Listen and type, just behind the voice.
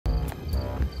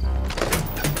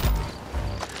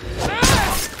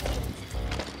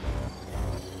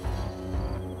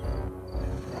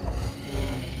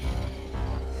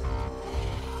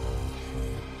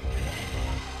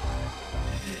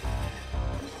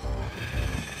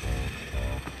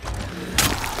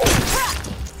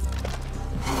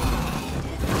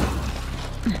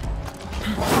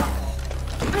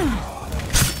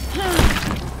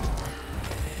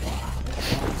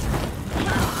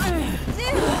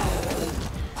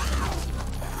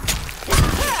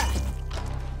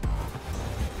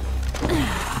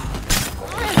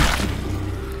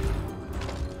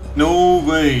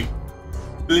Greenaway.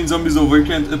 Killing zombies over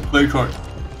weekend, a play card.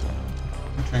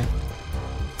 Okay.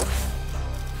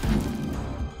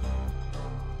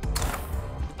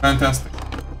 Fantastic.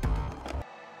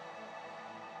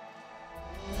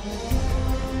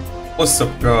 What's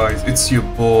up guys, it's your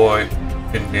boy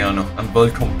Gavin and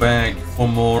welcome back for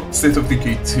more State of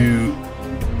Decay 2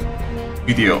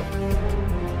 video.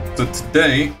 So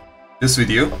today, this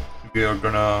video, we are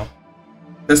gonna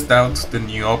test out the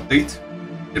new update,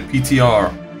 the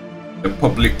PTR, the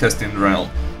public testing realm.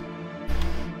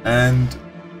 And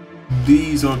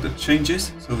these are the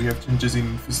changes. So we have changes in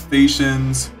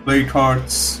infestations, play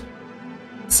cards,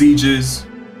 sieges.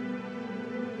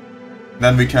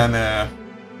 Then we can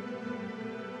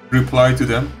reply to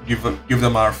them, give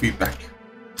them our feedback.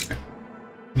 Okay.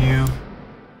 New.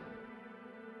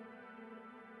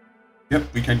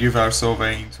 Yep, we can give our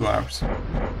survey in 2 hours.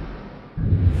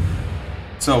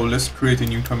 So let's create a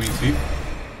new community.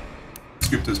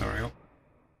 Skip tutorial.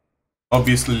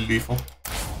 Obviously lethal.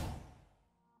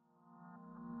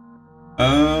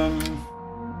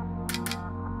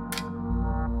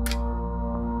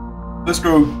 Let's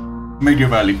go Media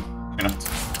Valley. Why not?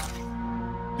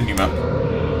 The new map.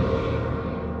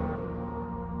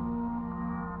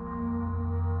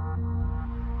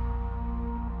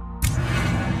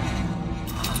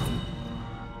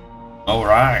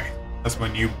 Alright, that's my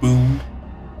new boon.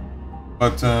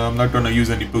 But I'm not gonna use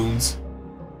any boons.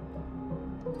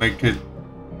 Make it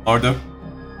harder.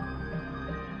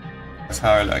 That's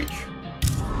how I like.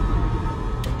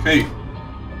 Okay.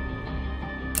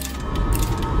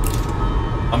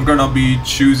 I'm gonna be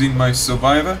choosing my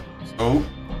survivor, so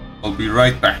I'll be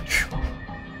right back.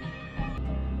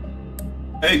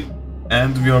 Hey,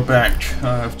 and we are back.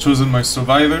 I've chosen my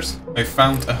survivors. I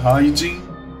found a hygiene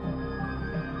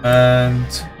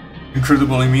and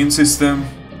incredible immune system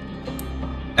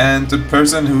and a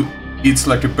person who eats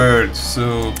like a bird,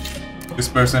 so this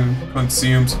person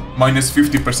consumes minus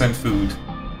 50% food,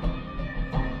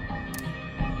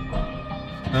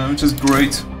 which is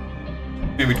great.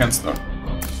 Okay, we can start.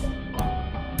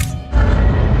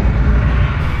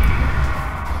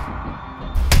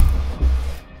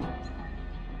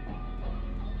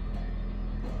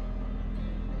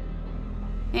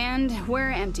 And we're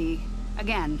empty.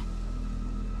 Again.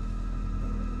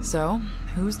 So,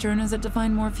 whose turn is it to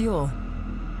find more fuel?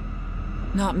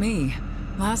 Not me.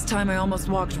 Last time I almost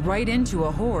walked right into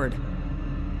a horde.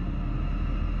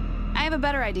 I have a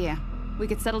better idea. We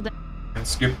could settle down. And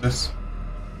skip this.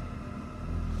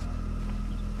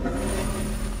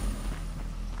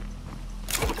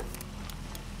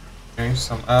 Okay,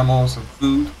 some ammo, some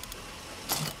food.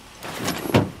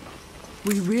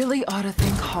 We really ought to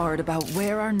think hard about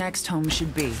where our next home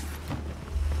should be.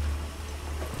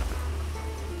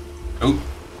 Oh.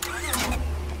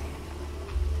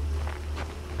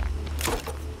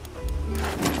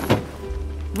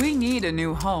 We need a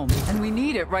new home, and we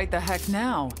need it right the heck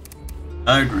now.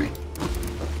 I agree.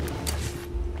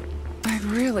 I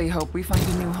really hope we find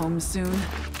a new home soon.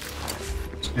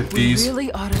 Let's get We these.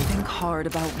 really ought to think hard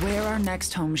about where our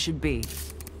next home should be.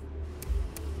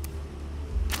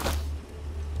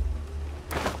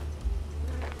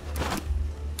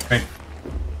 Okay.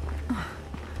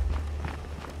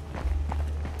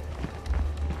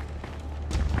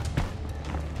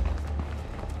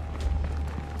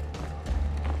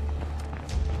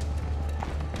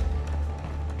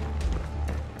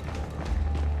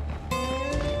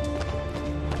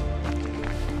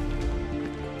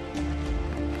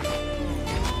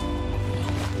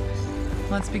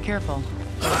 Let's be careful.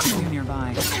 There's you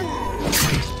nearby.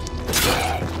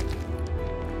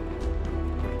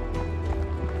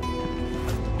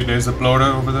 There's a bloater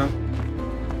over there.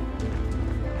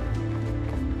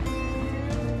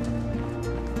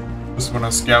 Just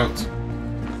wanna scout.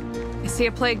 I see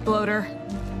a plague bloater.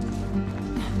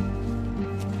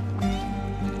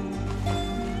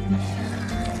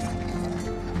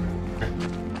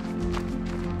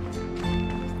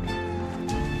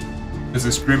 There's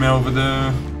a screamer over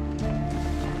there.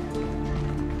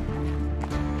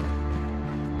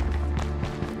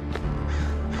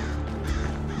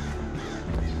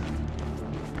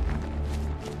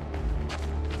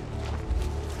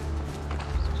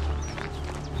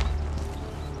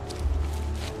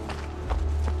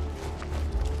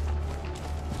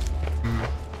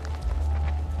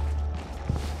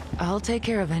 I'll take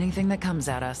care of anything that comes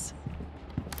at us.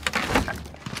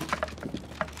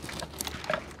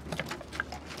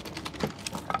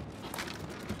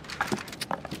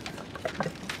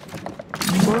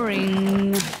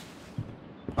 Boring.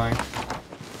 Fine.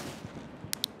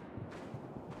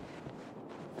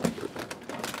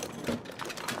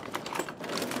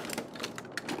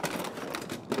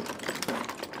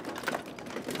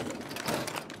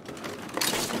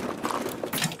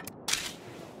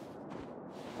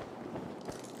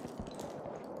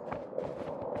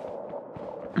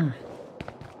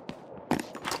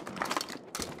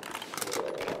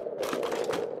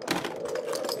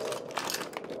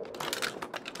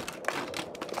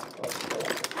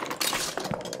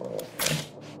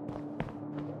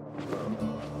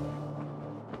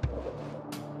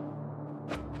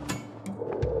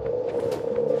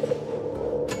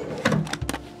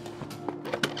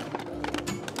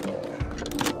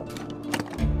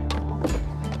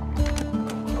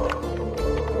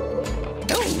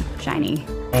 Shiny.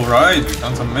 Alright, we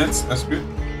found some meds, that's good.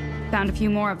 Found a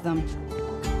few more of them.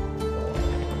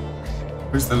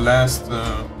 Where's the last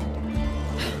yeah,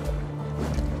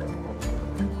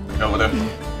 whatever.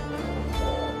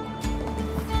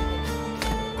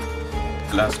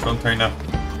 The last container.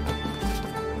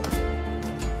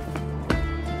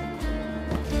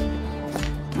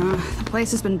 The place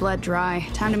has been bled dry.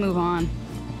 Time to move on.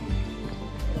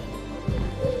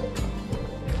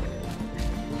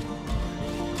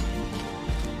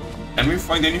 Can we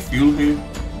find any fuel here?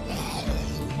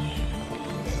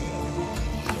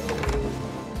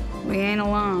 We ain't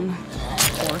alone.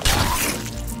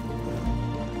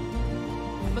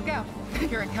 Look out!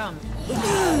 Here it comes.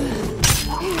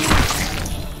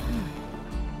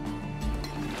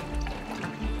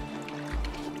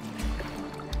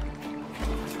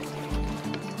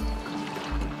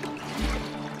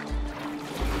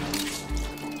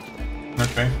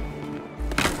 Okay.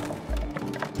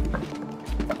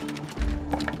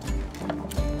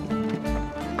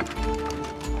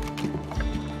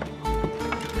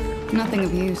 Nothing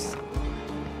of use.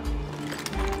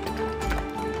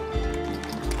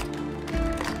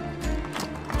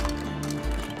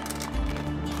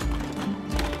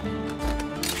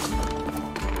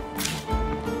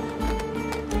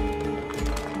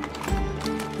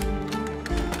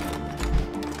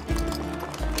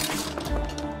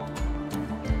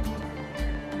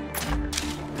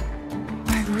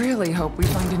 I really hope we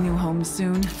find a new home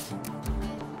soon.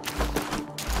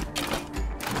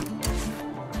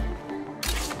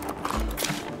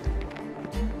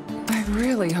 I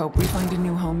really hope we find a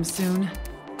new home soon.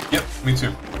 Yep, me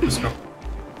too. Let's go.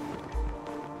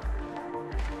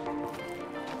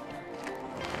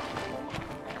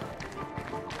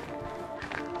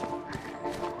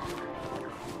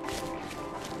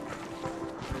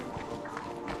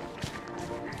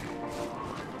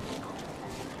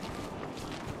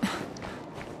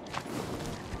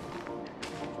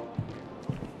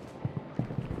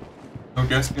 No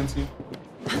gas cans here?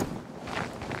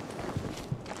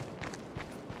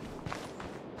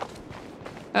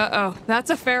 Uh-oh, that's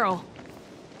a feral.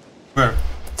 Where?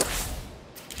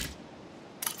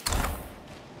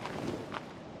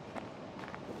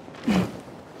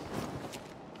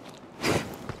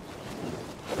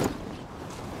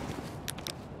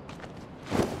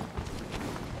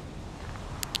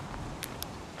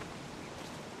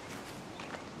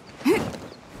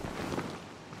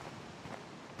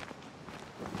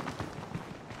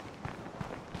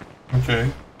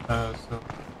 Okay, so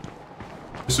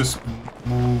let's just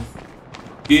move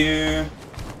here.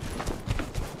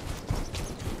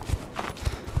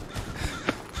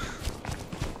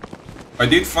 I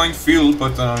did find fuel,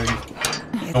 but I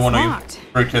don't want to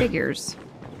break it. Figures.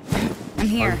 I'm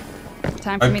here.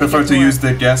 Time for I me prefer to to get use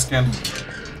the gas can.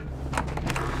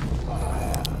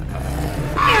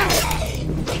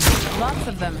 Lots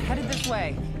of them headed this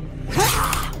way.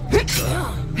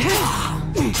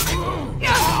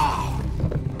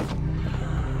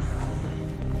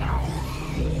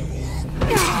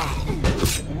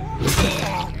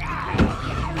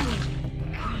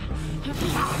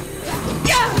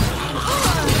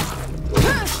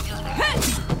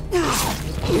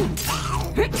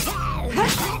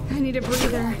 I need a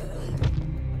breather.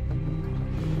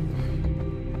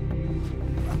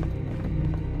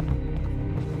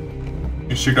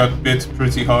 She got bit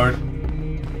pretty hard.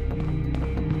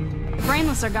 The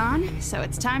brainless are gone, so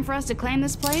it's time for us to claim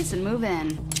this place and move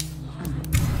in.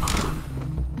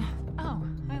 Oh,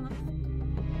 I love.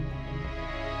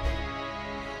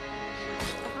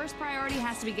 The first priority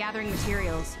has to be gathering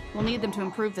materials. We'll need them to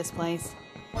improve this place.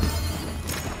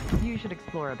 You should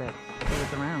explore a bit. See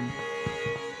what's around.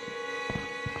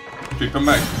 Okay, come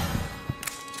back.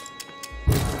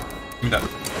 Give me that.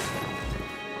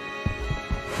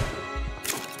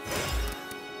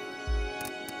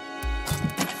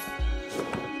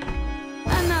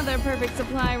 Another perfect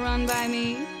supply run by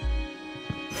me.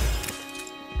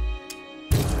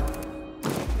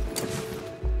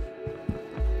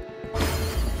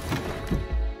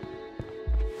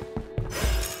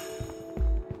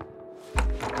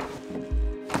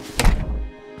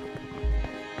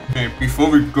 Okay, before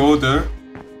we go there,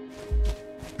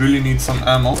 really need some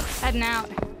ammo. Heading out.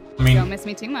 I mean, Don't miss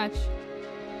me too much.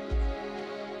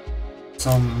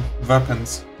 some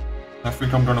weapons. I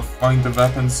think I'm gonna find the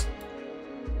weapons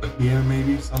here,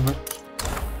 maybe somewhere.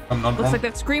 I'm not Looks wrong. like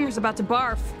that screamer's about to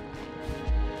barf.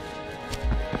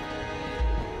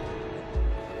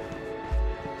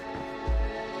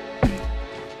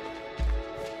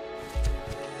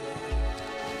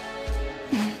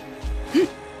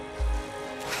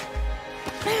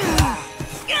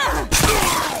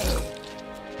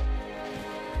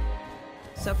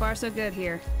 So far, so good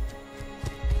here.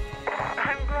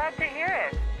 I'm glad to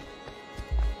hear it.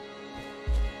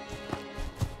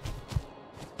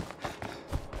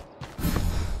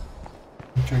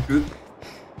 Okay, good.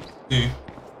 Yeah.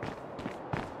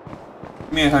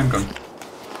 Give me a handgun.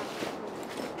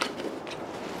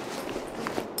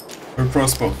 Or a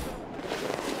crossbow.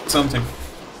 Something.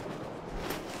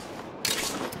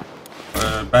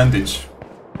 Bandage.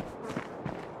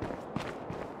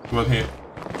 What here?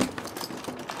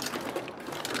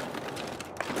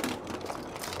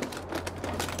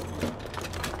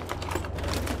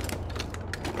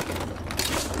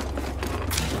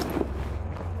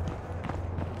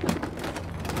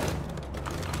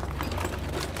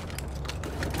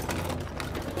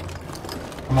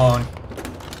 Come on.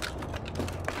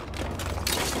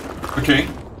 Okay.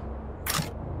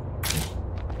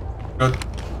 Got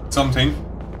something.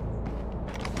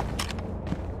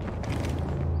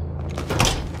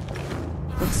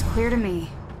 Looks clear to me.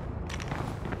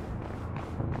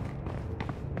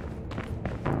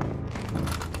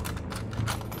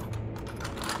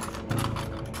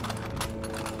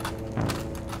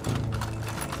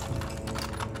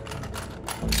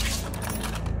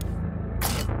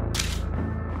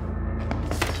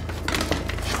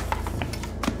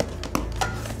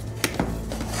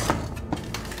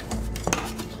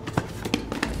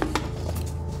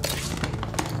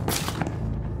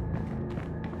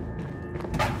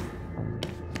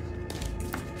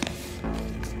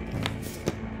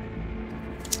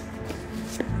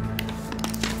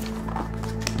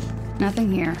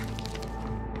 Nothing here.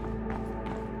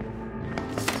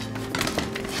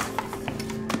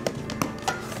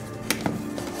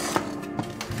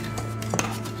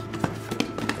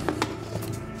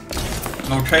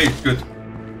 Okay, good.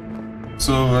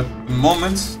 So at the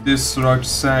moment, this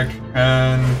rucksack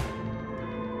can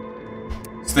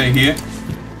stay here.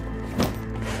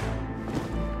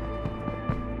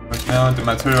 Right now, the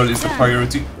material is the Done.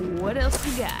 priority. What else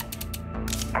you got?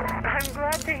 I'm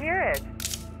glad to hear it.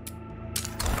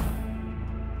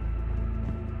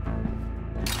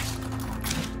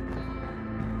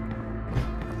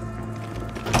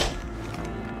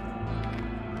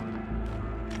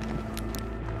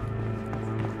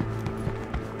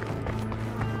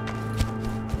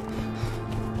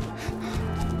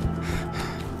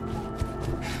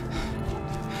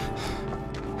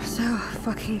 So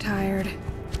fucking tired.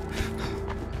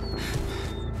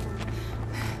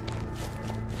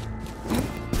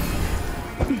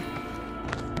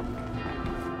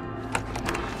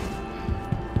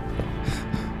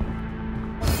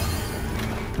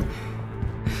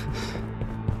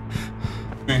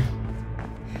 Okay.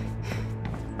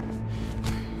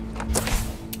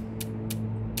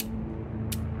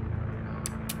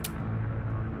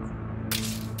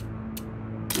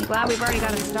 I'm glad we've already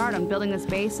got a start on building this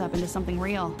base up into something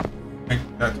real. Make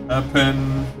that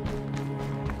happen.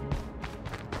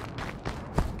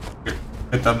 Okay.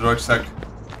 Hit that rucksack.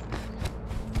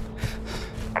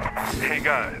 Hey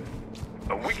guys,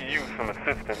 we can use some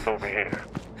assistance over here.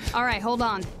 All right, hold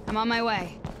on. I'm on my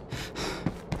way.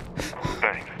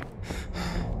 Thanks.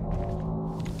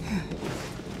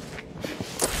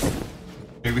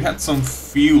 Okay, we had some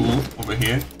fuel over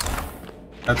here.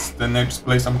 That's the next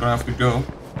place I'm gonna have to go.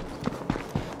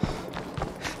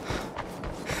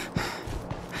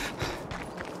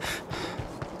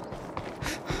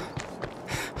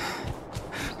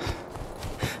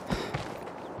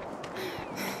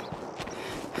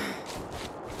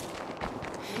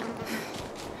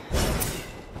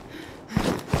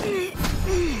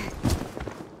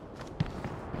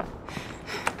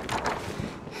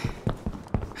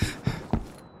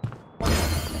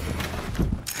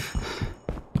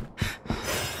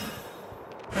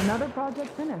 Another project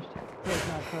finished. There's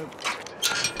no hope.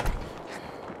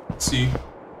 Let's see.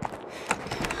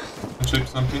 Check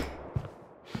something.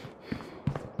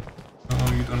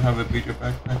 Oh, you don't have a bigger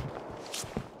backpack.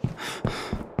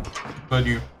 But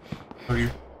you. Are you?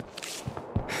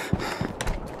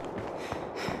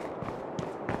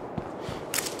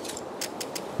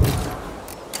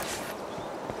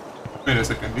 Wait a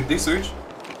second, did they search?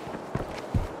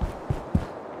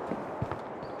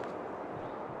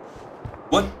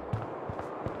 What?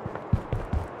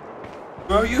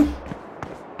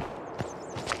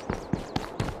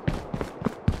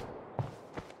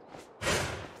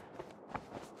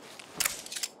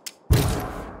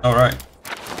 Alright.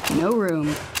 No room.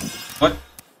 What?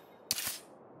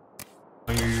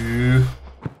 Are you...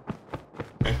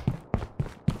 Okay.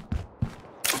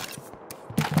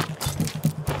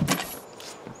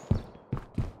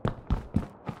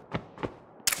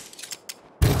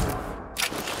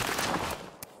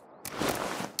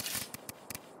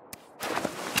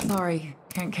 Sorry,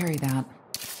 can't carry that.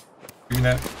 Give me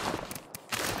that.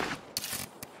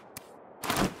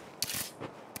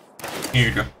 Here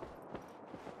you go.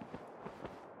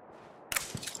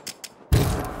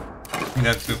 Give me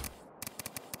that too.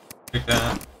 Take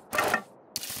that.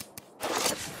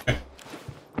 Okay.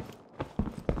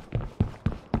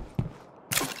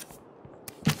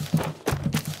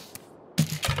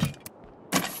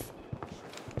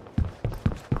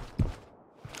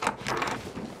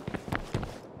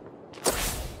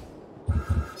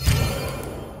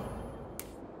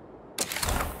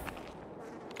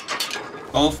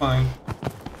 All fine.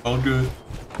 All good.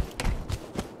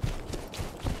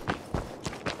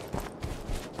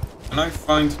 Can I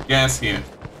find gas here?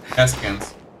 Gas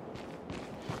cans.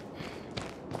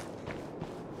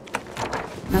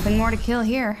 Nothing more to kill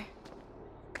here.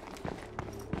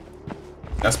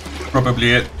 That's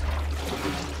probably it.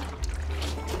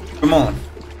 Come on.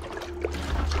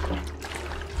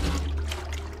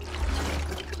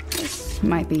 This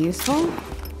might be useful.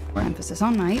 Emphasis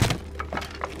on might.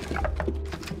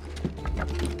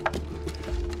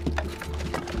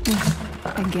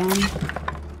 Again.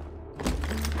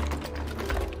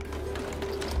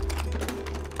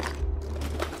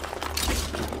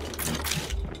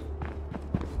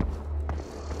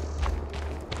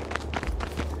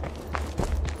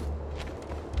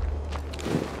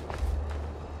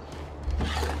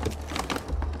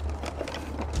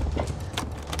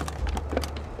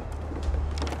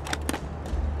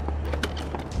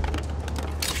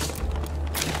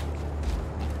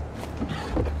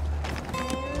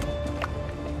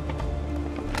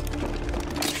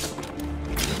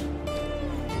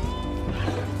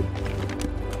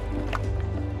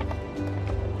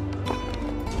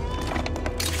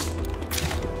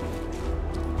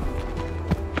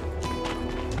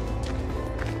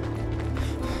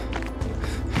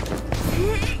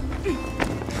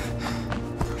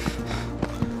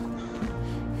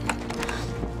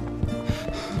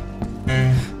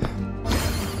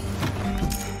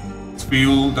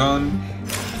 Fuel done.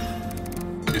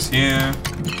 This here.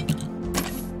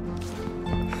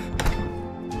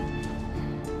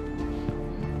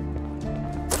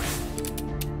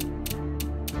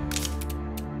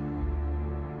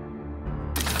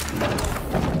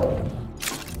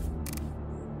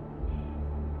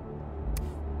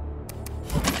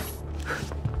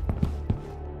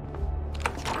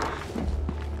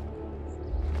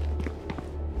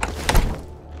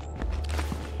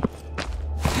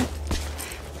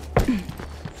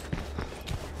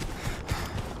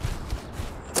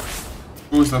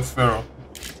 Who is that feral?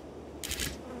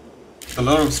 A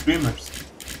lot of screamers.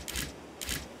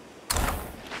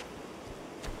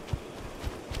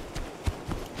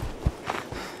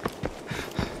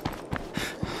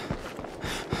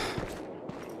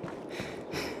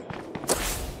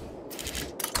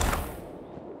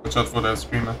 Watch out for that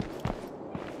screamer.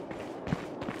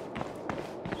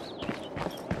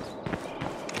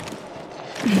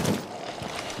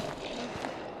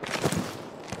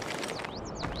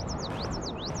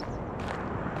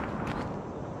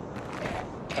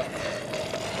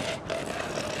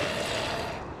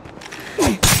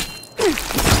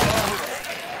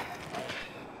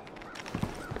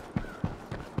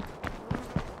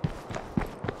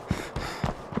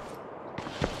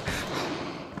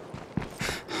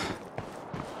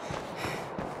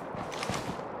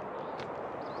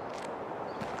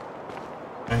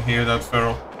 I hear that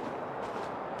feral.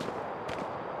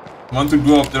 Want to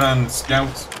go up there and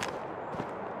scout?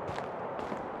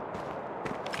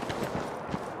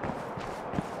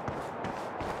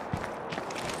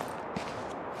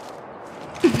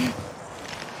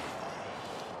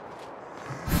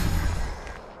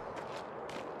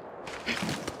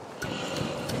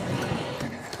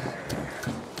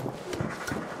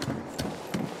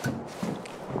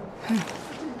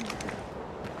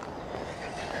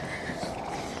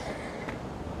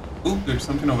 Oh, there's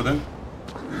something over there.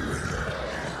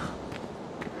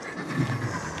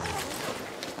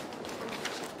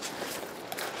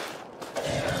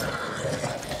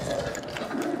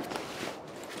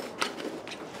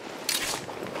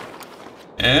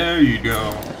 There you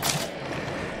go.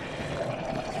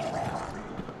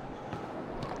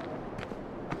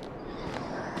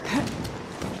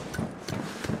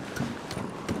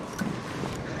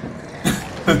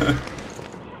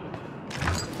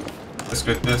 Let's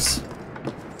get this.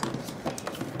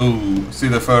 Ooh, see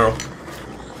the furrow.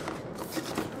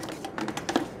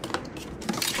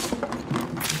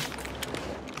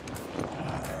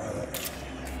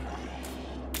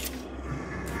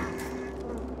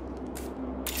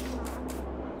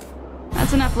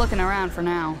 That's enough looking around for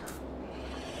now.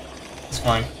 It's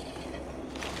fine.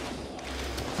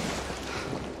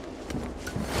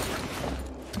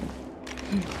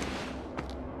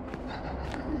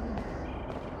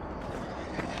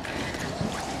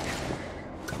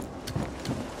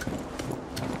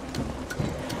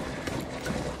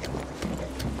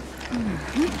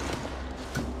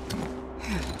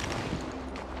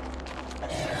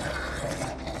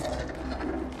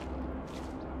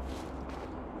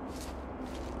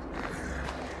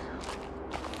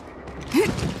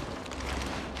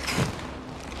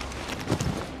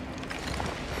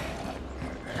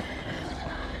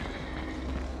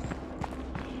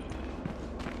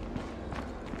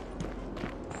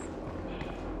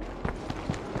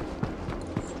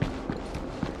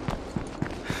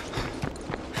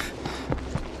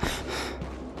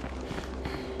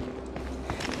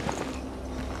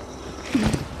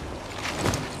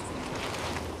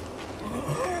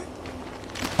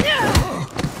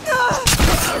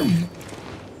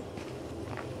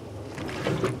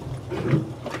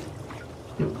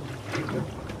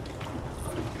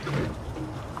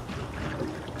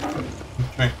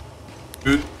 Okay,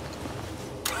 good.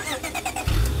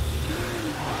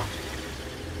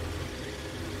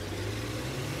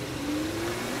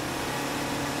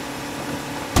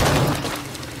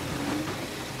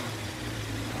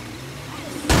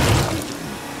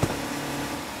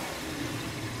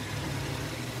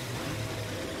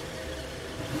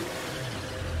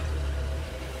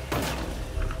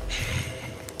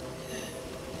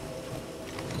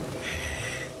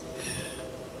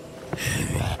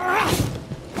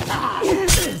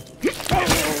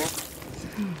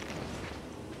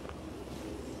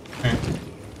 Okay.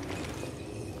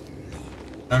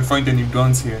 Can't find any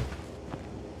guns here.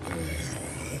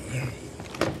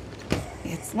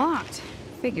 It's locked.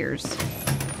 Figures.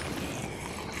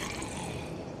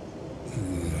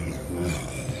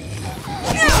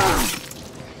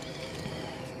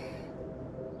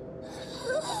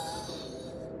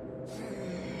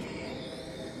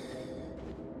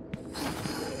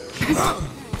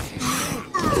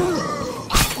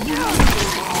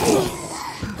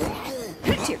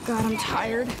 Dear God, I'm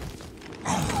tired.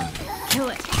 Kill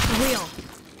it. For real.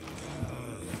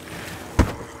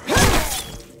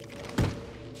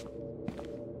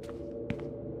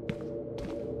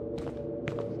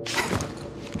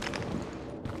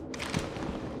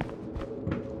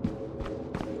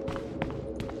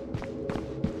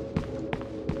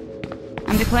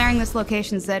 I'm declaring this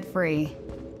location Z-free.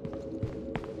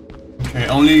 Okay,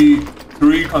 only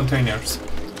 3 containers.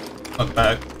 Not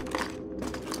bad.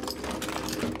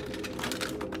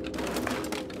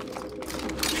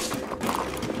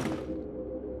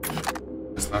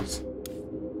 That's nice.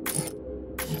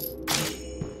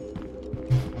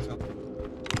 What's up?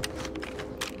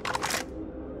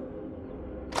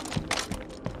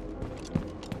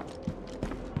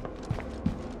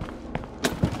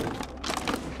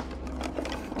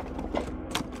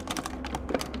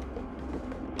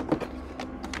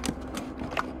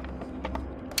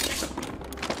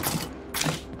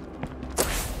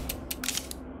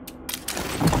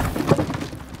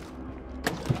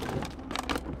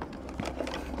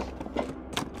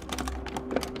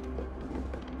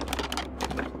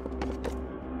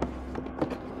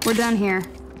 We're done here.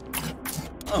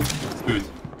 Oh, that's good.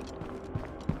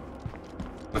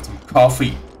 Got some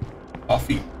coffee.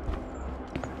 Coffee.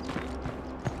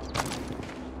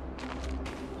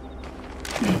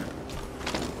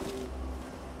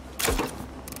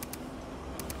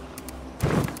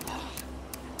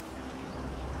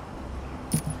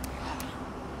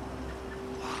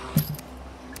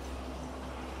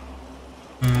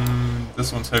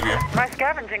 This one's heavier. My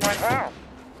scavenging went well.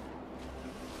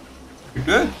 You're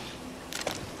good.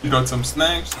 You got some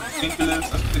snacks, painkillers,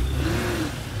 that's it.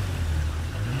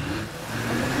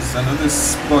 There's another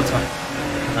spot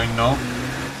I know.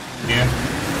 Here.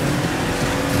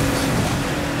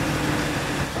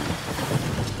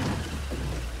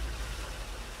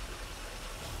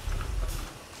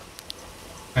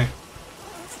 Okay.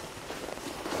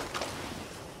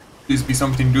 Please be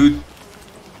something good.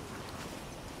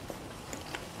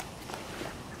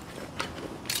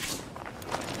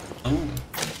 Oh,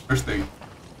 first aid.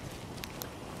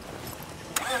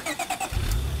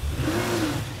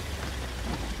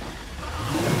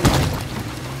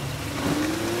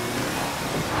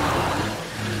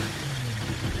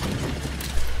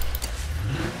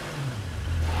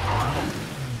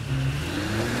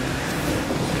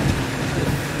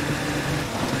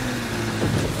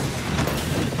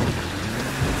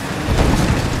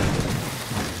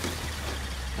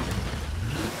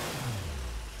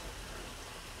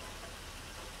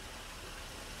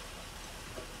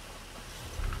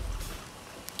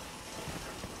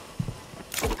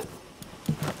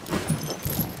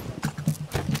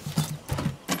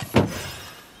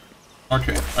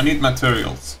 Okay, I need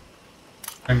materials.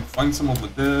 I can find some over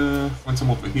there, find some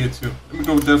over here too. Let me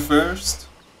go there first.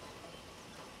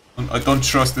 I don't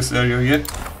trust this area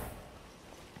yet.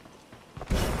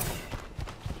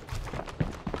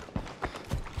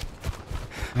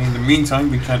 In the meantime,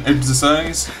 we can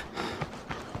exercise,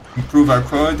 improve our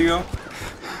cardio.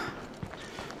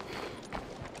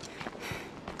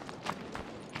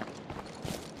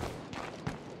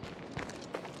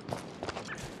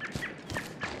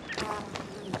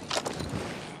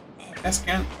 Gas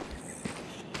can.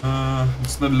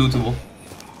 It's not lootable.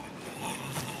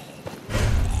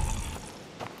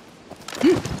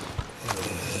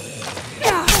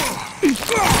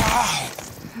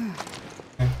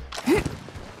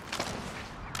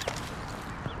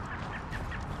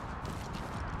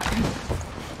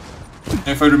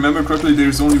 If I remember correctly,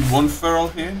 there's only one feral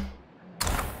here.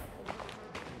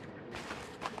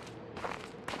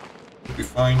 Should be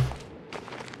fine.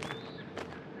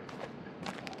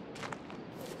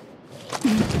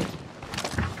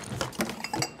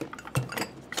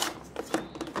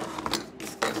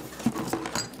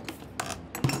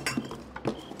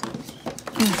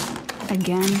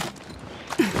 Again.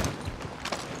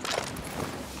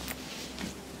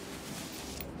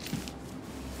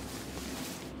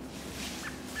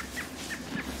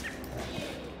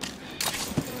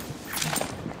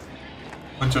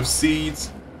 Bunch of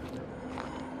seeds.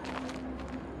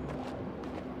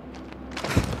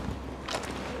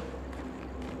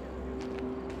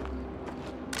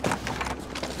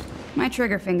 My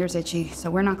trigger finger's itchy,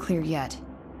 so we're not clear yet.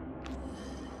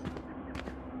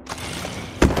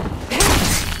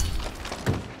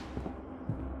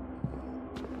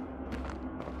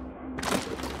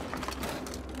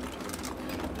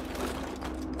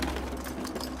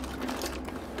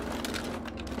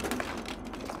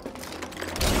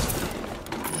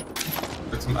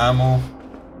 Get some ammo.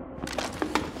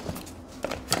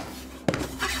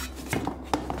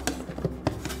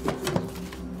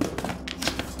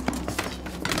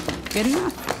 Good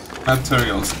enough.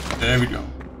 Materials. There we go.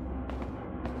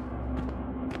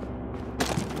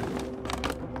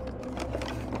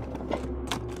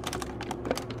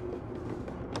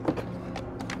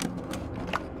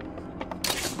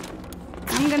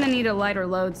 I'm gonna need a lighter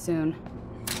load soon.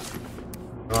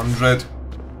 100.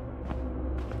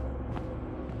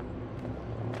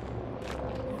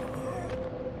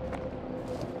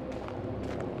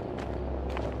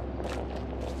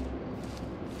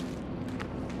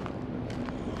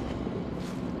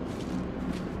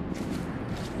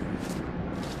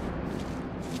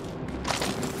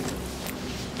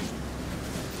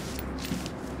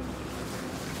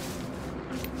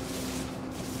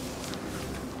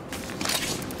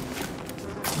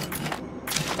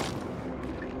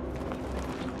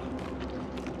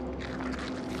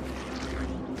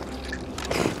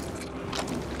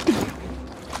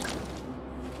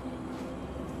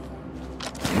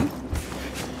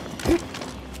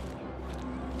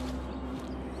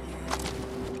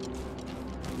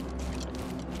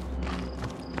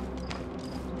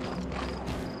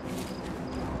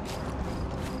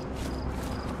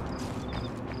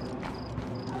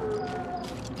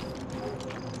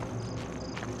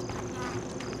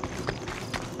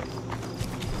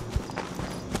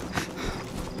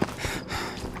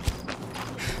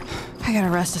 I gotta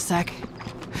rest a sec.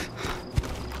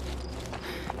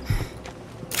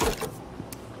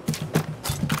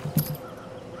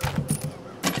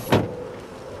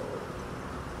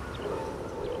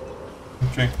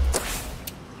 Okay.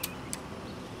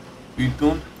 We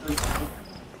don't have...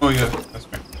 Oh yeah, that's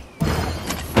right.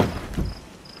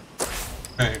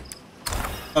 Okay.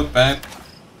 Not bad.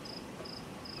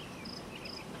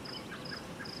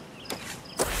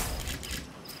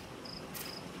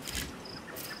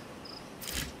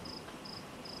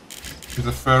 There's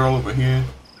a feral over here.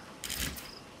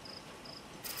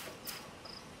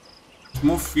 There's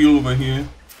more fuel over here.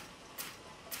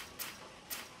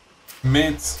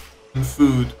 Meds and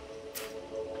food.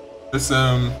 Let's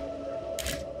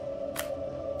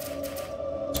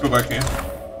go back here.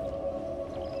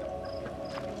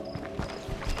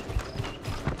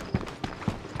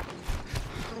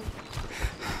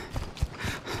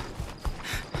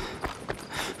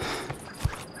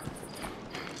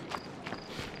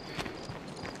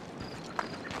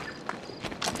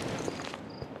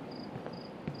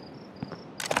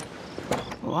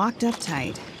 Locked up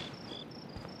tight.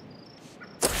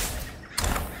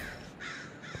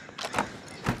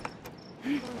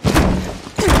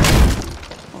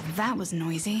 Well, that was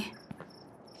noisy.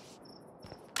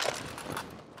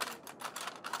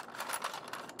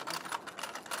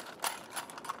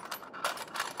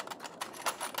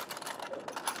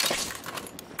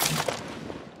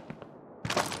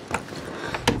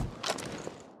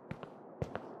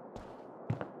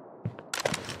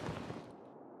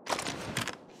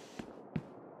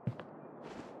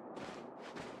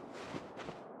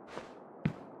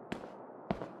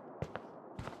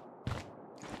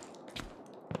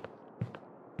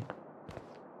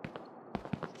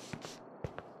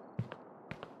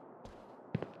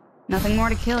 Nothing more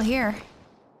to kill here.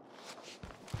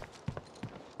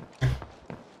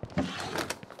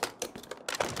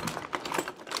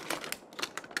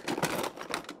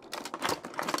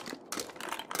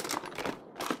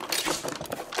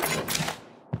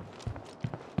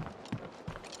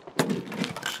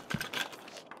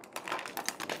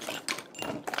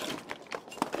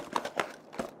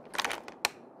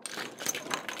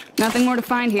 Nothing more to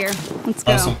find here. Let's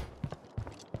go. Awesome.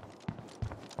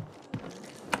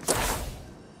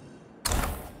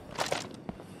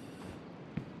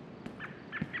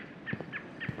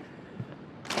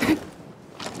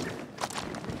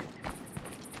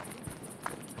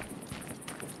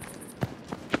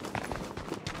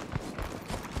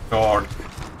 Dark.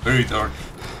 Very dark.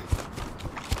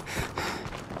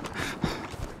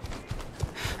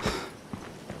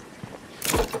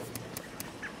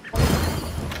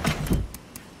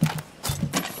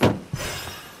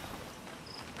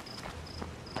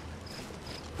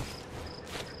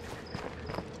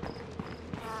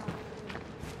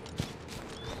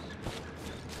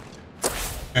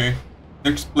 Okay,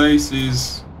 next place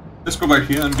is... Let's go back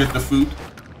here and get the food.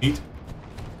 Eat.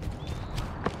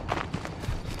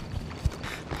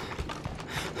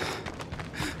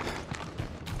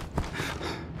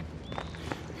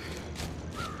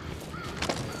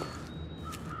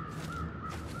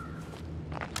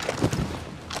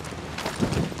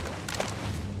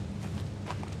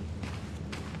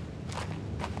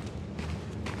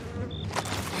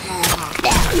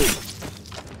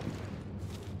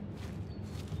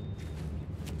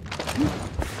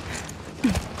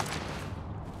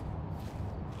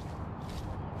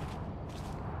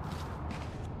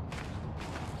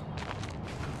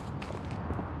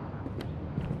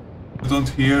 I don't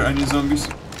hear any zombies.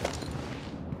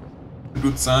 A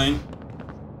good sign.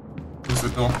 Close the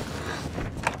door.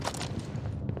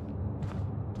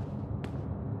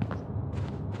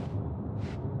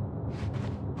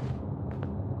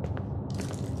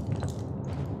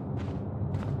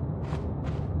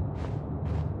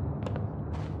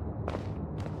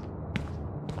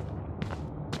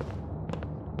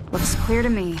 Looks clear to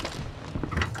me.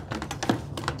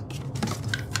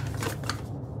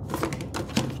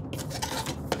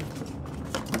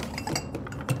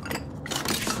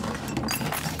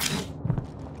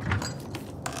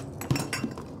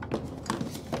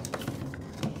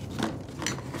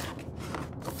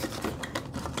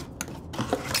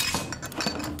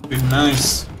 Okay,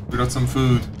 nice. We got some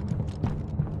food.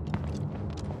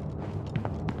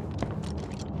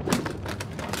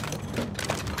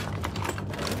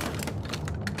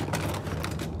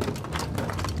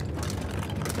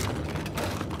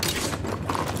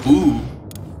 Ooh.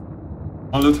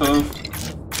 Molotov.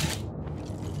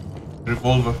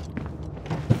 Revolver.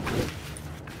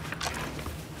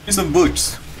 Here's some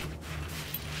books.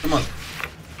 Come on.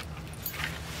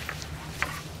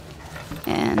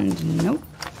 And nope.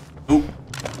 Nope.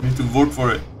 I need to work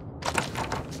for it.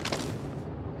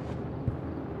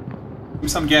 Give me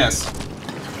some gas.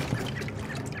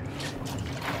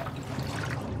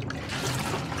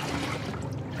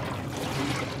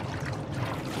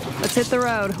 Let's hit the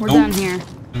road. We're Nope. done here.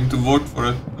 I need to work for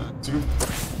it.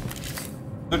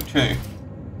 Okay.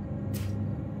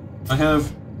 I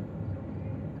have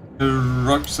a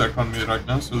rucksack on me right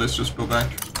now, so let's just go back.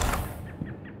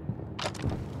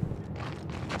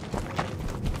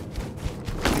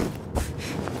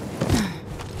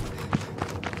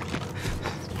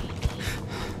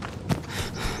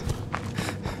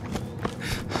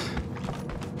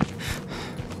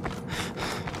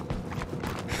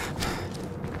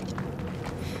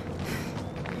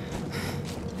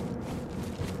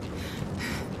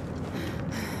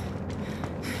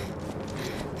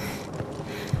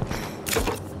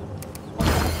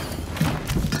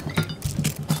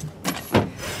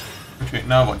 Okay,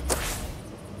 now what?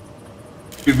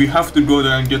 Okay, we have to go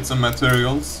there and get some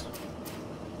materials.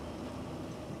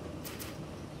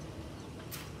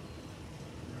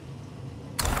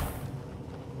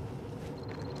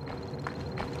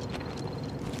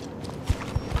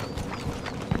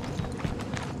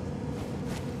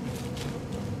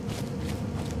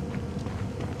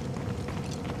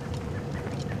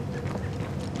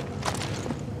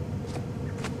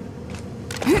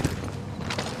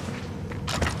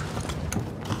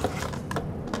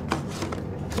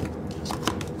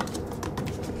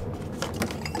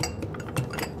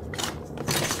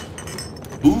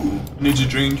 Ooh, energy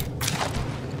drink.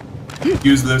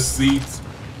 Useless seeds.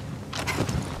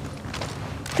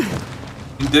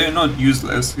 They're not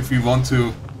useless if you want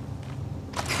to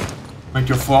make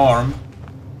a farm.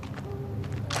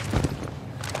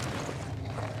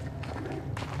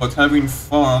 But having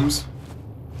farms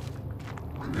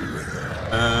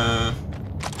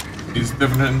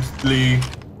definitely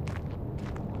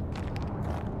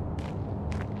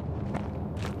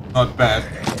not bad.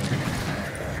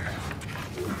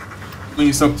 I mean,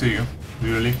 it's up to you,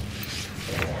 really.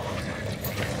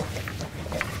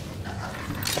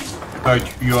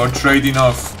 Like, you are trading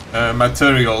off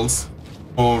materials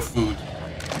for food.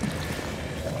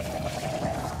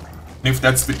 And if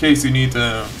that's the case, you need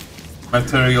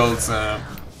materials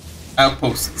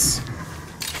outposts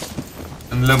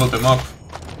and level them up.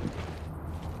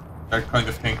 That kind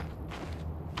of thing.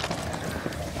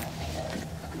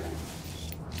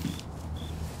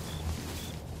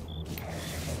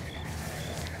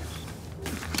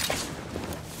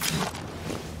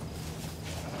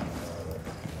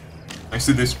 I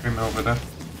see this stream over there.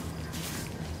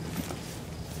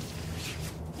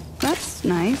 That's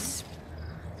nice.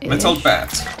 Metal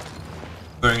bat.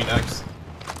 Very nice.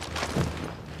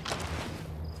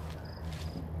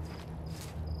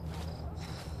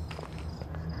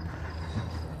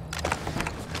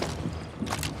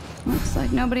 Looks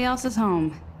like nobody else is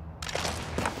home.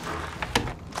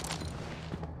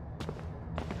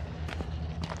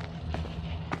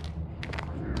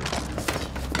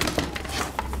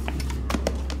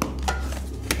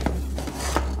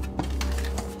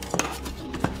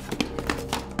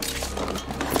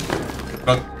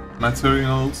 Got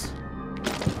materials.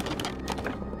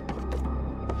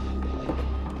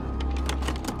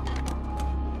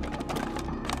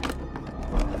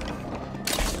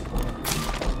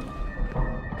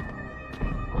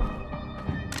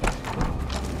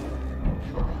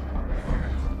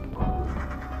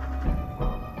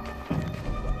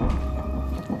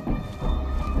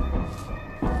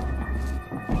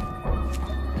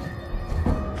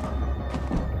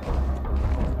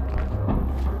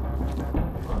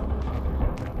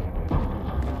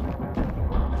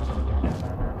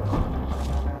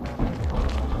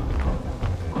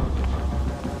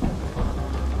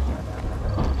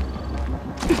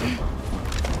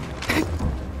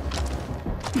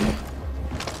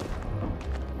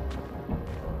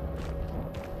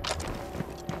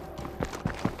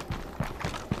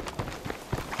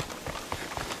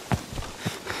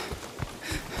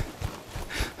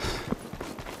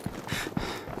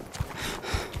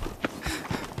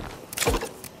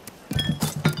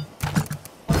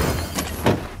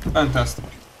 Fantastic.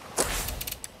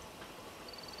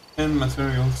 And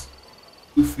materials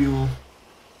to fuel.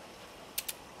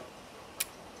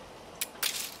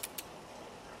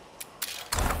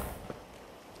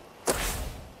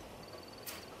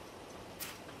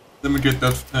 Let me get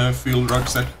that field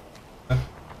rucksack.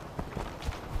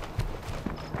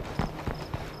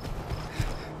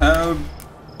 How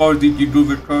far did you go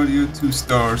with cardio? 2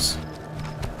 stars.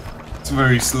 It's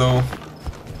very slow.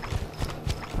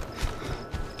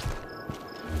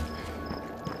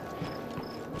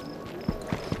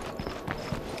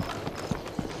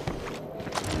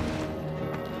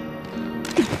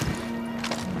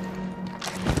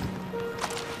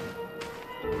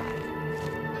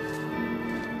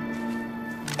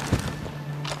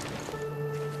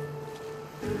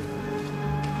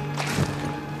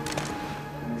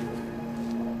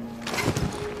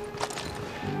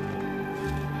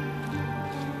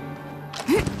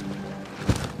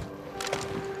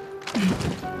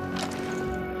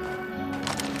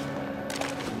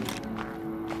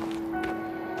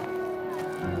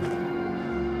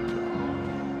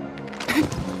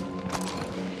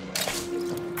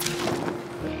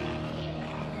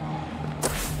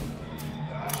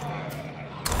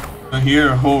 I hear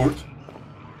a horde.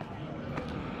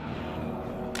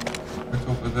 Right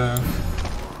over there.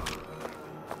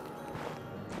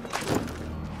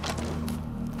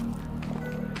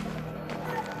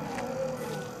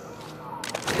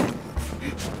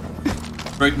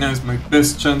 Right now is my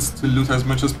best chance to loot as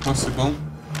much as possible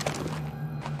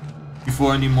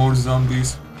before any more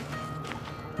zombies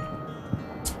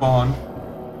spawn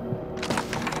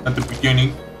at the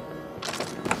beginning.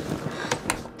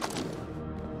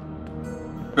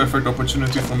 Perfect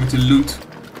opportunity for me to loot.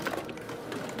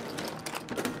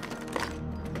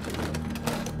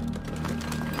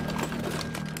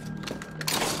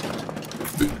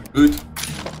 Good.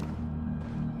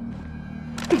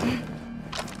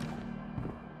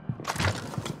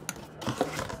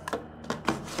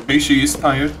 Okay, she is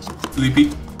tired,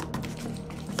 sleepy.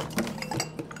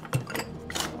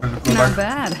 Not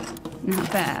bad.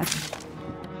 Not bad.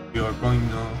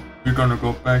 We're gonna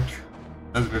go back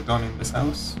as we're done in this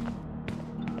house.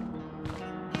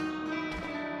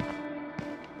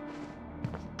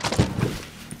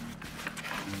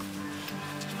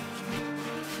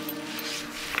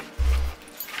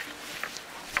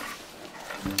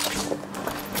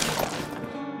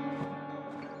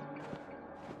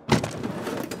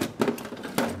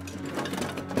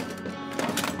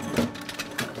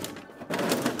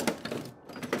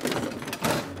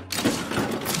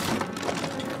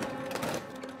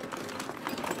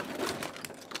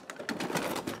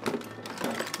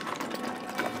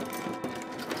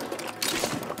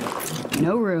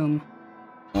 No room.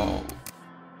 Oh.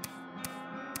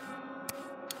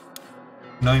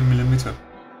 9mm.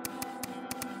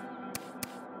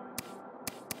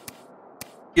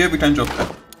 Yeah, we can drop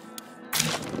that.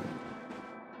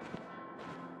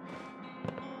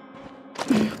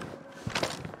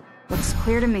 Looks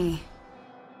clear to me.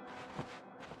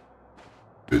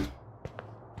 Good.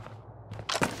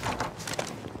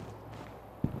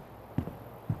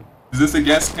 Is this a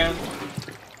gas can?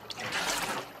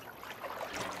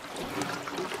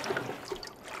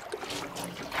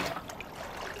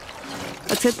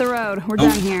 Let's hit the road. We're Oh.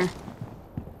 done here.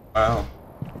 Wow.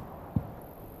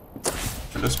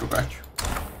 Let's go back.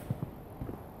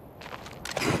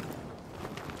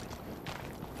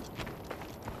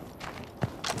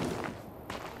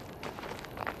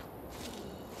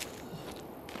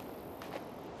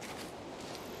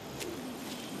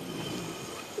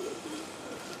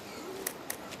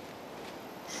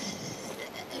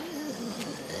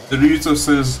 The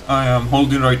resources I am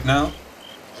holding right now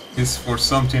is for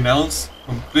something else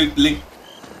completely.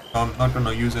 I'm not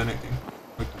gonna use anything.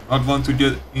 I do not want to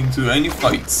get into any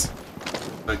fights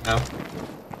right now.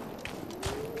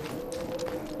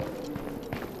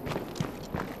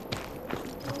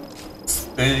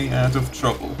 Stay out of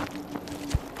trouble.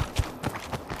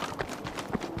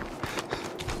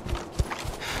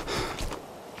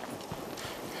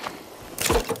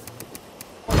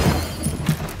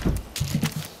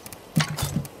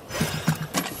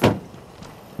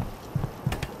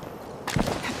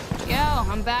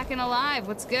 I'm back and alive.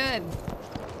 What's good?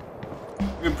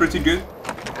 We're pretty good.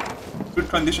 Good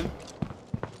condition.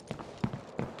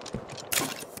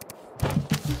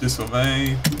 Put this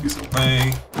away. Put this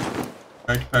away.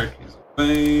 Backpack is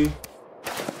away.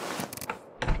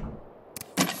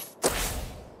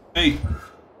 Hey,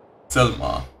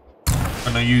 Selma.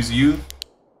 Gonna use you.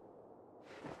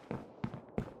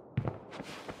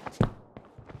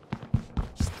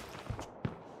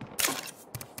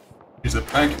 Here's a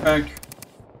backpack.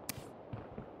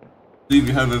 I believe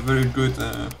we have a very good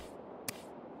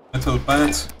metal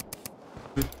bat.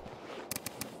 Good.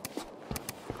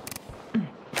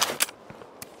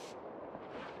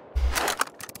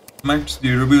 Max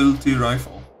durability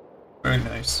rifle. Very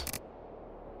nice.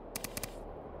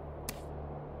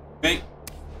 Okay.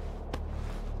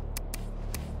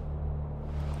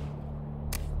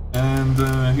 And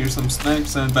here's some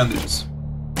snacks and bandages.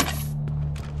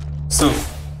 So.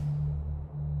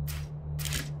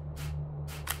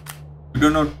 Do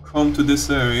not come to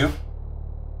this area.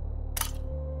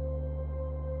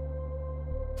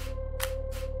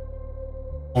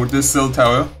 Or this cell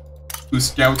tower to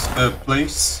scout the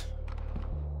place.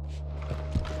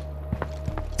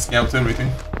 Scout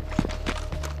everything.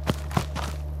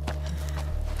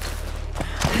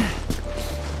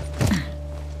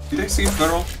 Did I see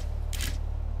Feral?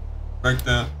 Right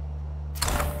there.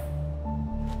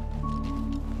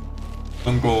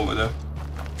 Don't go over there.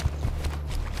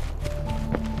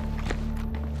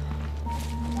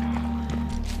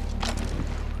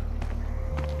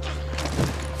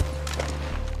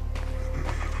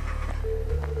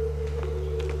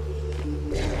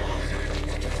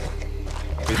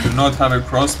 I do not have a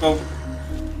crossbow.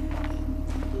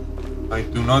 I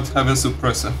do not have a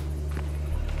suppressor.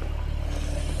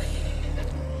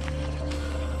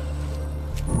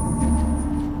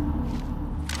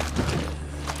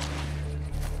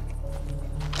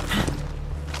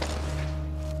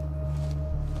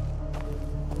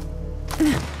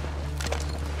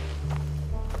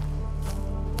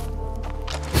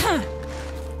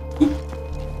 Oop,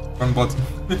 wrong button.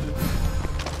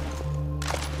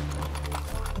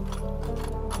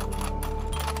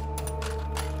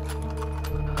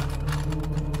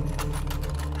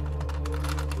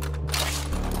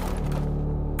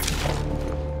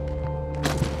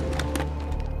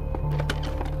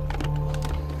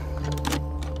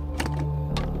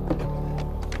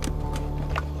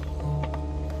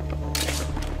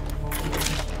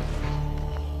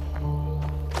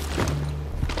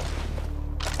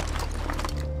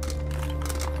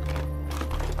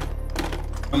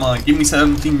 Come on, give me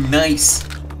something nice.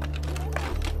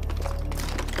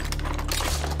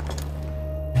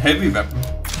 Heavy weapon.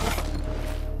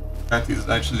 That is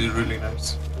actually really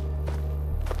nice.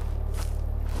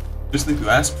 Just need to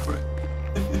ask for it.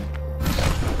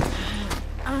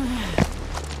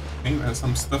 Okay, we have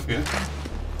some stuff here.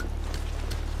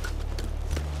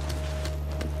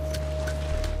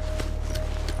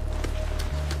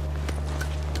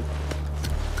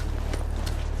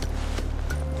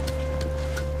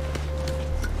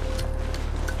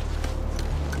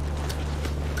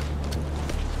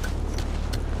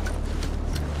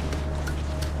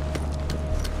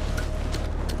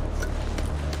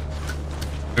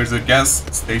 There's a gas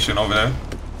station over there.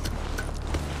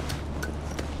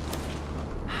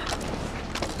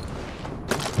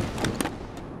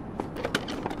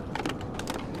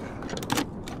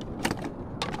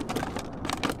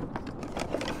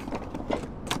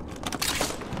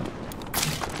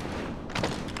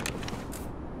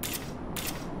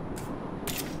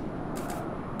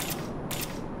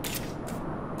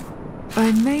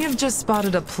 I may have just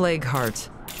spotted a plague heart.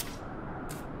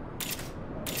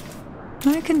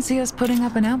 I can see us putting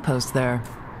up an outpost there.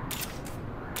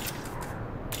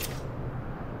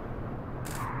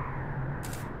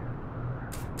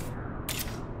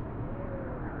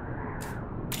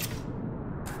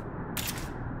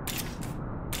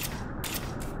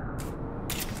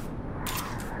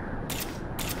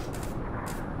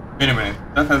 Wait a minute,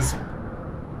 that has...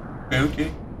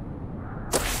 Okay.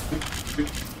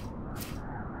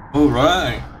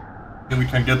 Alright. Then we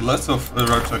can get lots of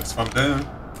artifacts from there.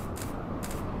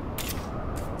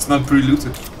 It's not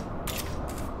pre-looted.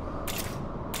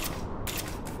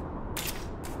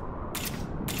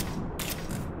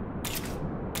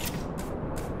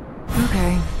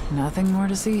 Okay, nothing more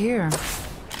to see here.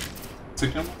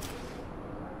 Second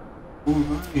one?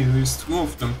 Alright, there's 2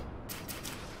 of them.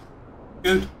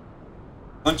 Good.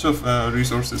 Bunch of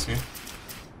resources here.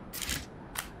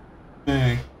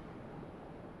 Okay.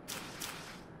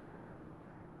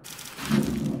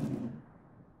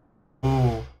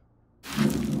 Oh.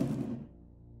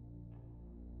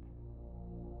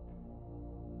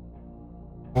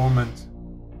 Torment.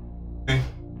 Okay.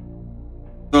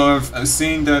 So I've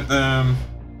seen that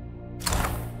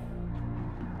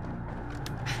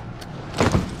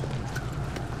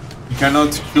you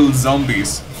cannot kill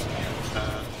zombies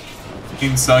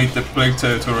inside the plague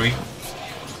territory.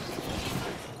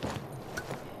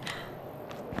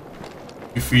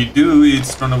 If we do,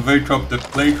 it's gonna wake up the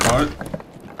plague heart.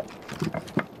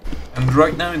 And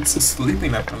right now it's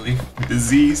sleeping apparently.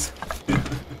 Disease.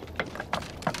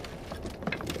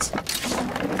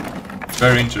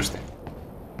 Very interesting.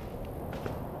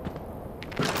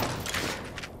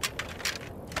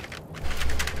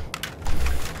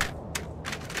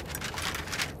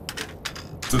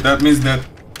 So that means that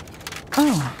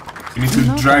you need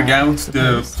to drag out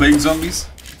the plague zombies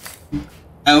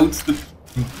out the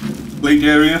plague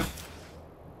area.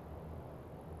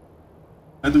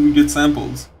 How do we get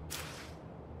samples?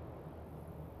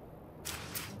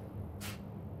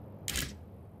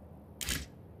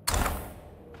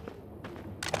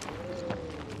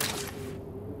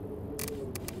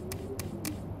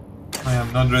 I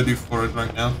am not ready for it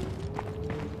right now.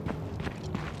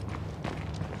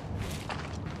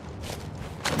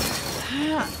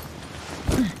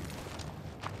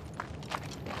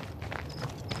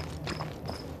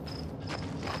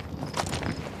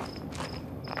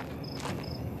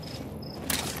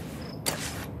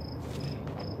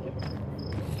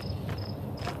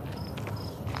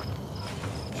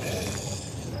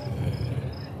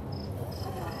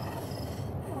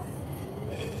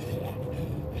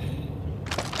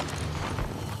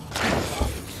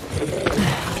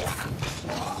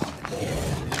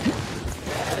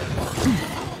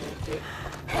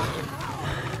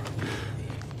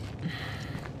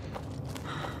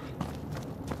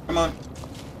 Come on.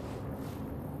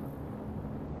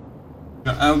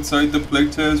 You're outside the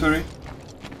plague territory.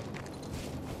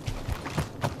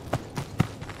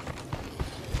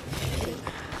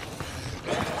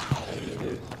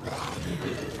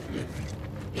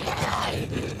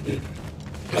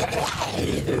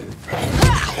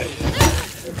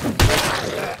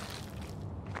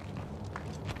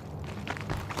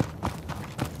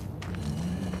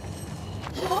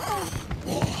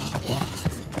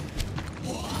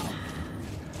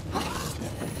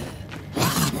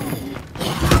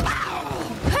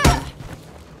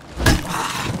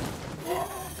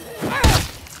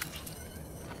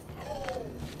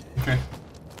 Okay.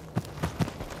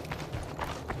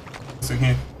 What's in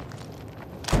here?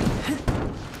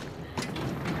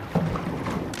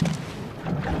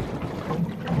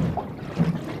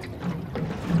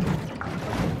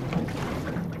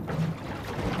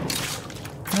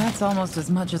 That's almost as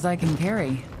much as I can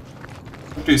carry.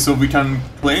 Okay, so we can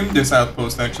claim this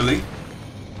outpost actually.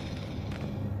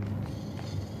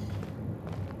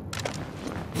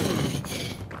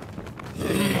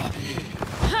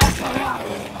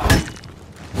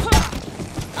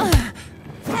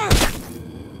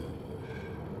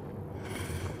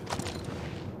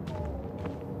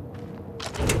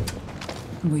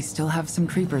 We still have some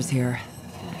creepers here.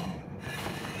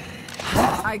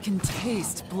 I can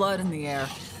taste blood in the air.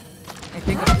 I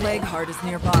think a plague heart is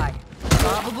nearby.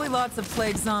 Probably lots of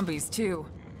plague zombies, too.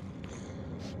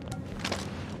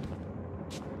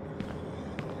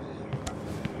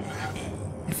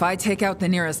 If I take out the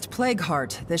nearest plague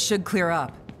heart, this should clear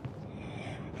up.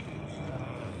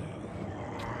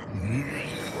 I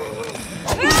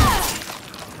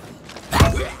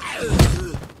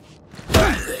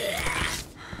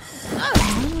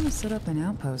want to set up an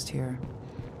outpost here.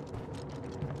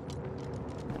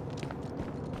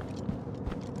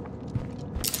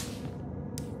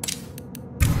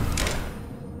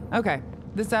 Okay,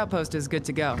 this outpost is good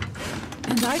to go.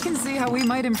 And I can see how we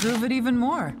might improve it even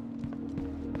more.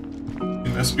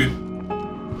 Yeah, that's good.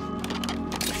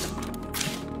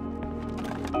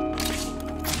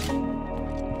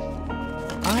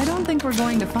 I don't think we're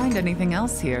going to find anything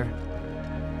else here.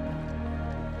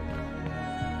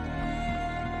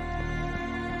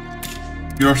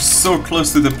 You're so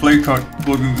close to the plague heart,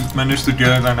 but we managed to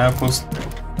get an outpost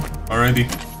already.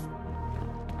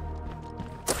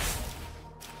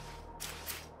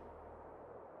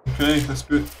 Okay, that's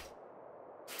good.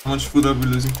 How much food are we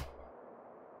losing?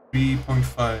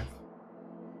 3.5.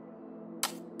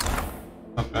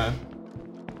 Not bad.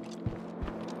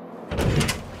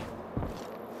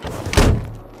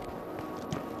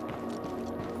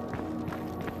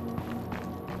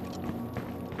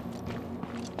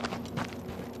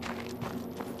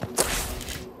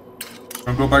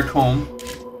 I'll go back home.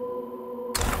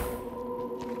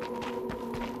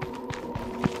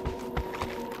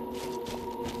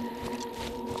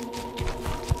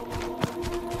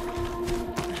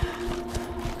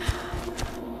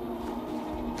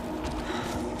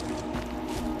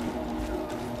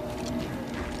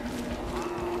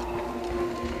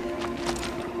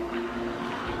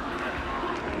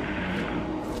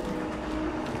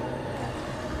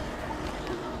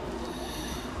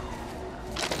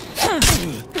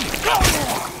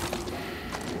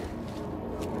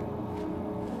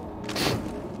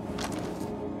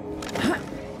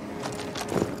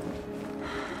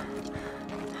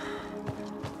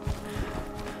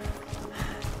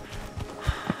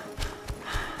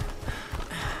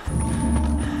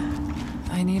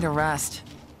 I need a rest.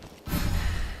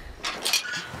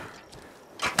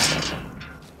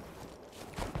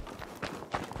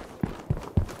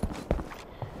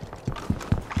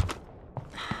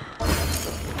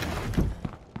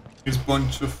 Here's a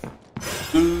bunch of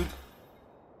food.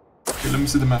 Okay, let me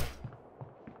see the map.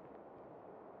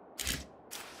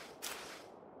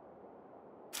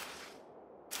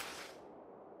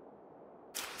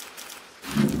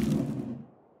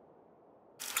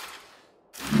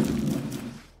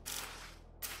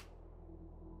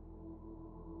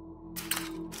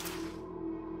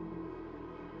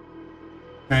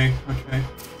 Okay, okay.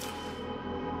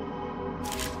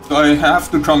 So I have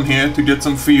to come here to get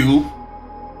some fuel.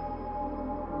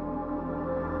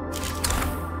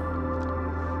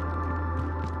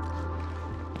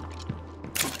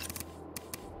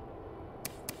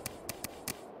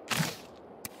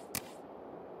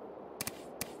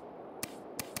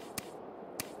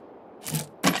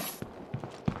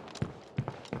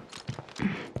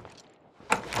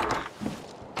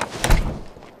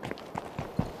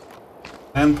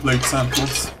 And plate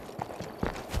samples.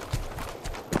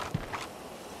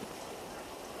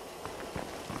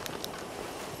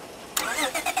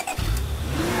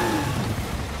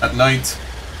 At night.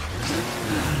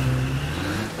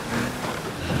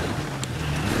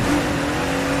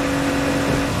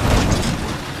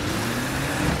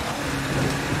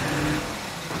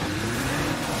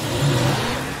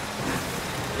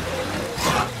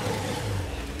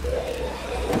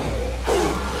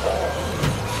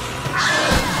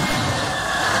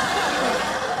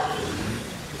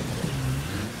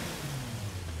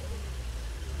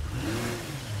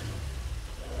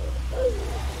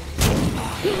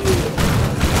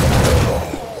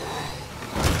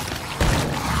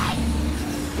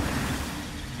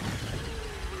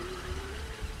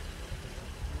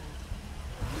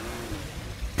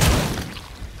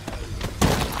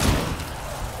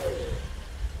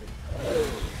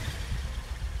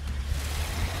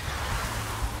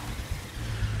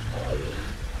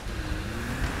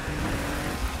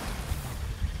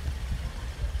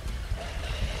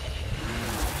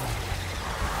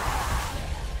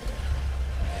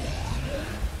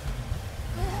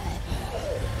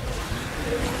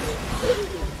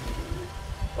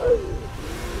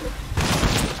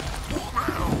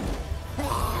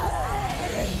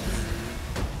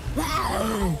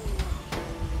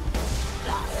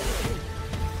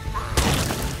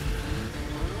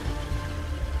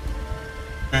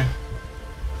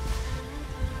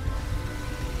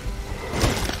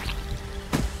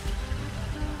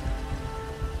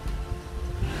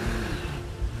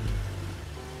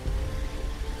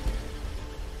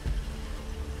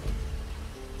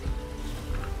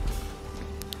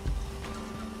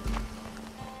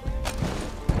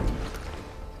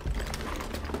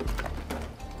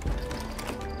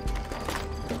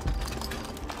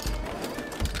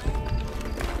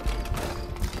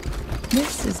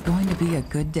 This is going to be a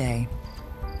good day.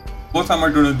 What am I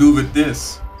gonna do with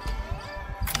this?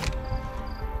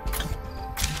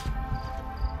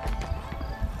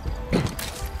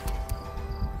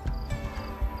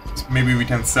 Maybe we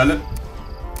can sell it.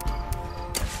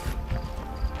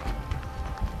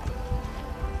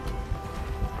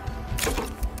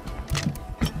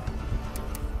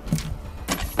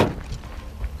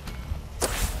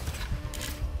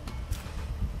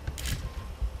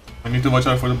 I need to watch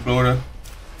out for the bloater.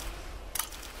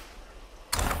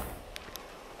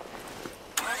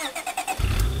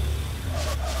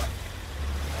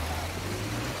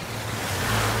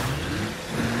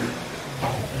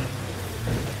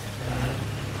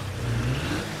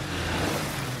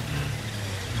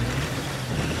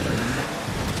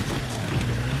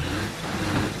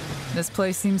 This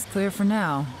place seems clear for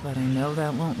now, but I know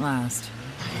that won't last.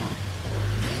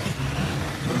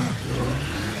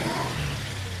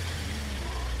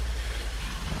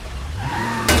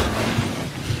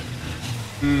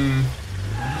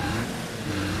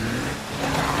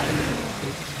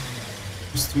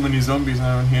 There's too many zombies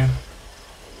around here.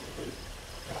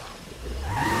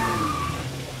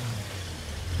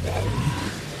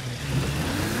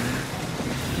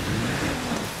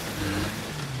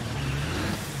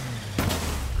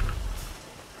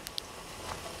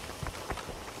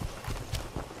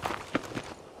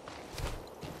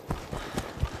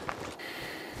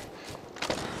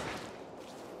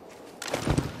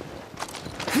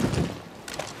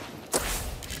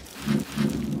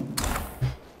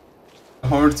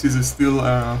 Horse is still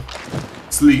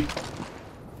asleep.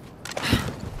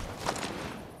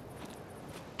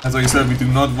 As I said, we do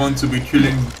not want to be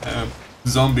killing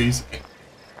zombies,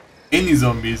 any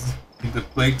zombies in the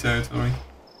plague territory.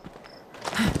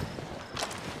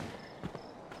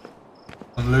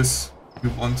 Unless you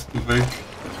want to wake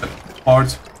the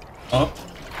heart up.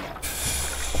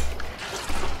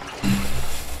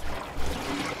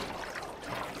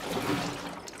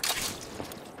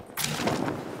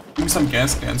 Give me some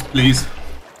gas cans, please.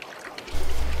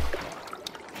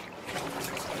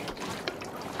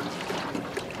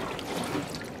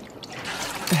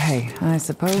 Hey, I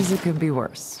suppose it could be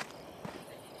worse.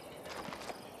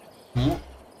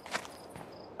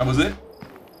 That was it?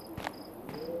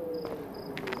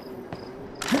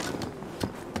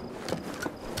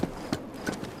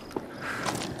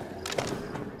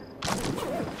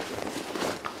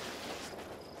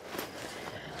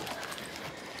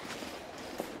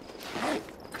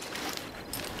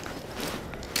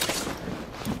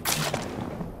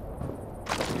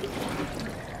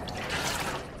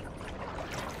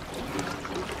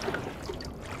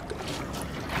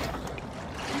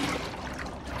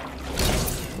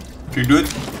 Okay, good.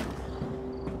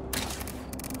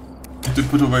 Need to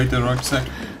put away the rucksack.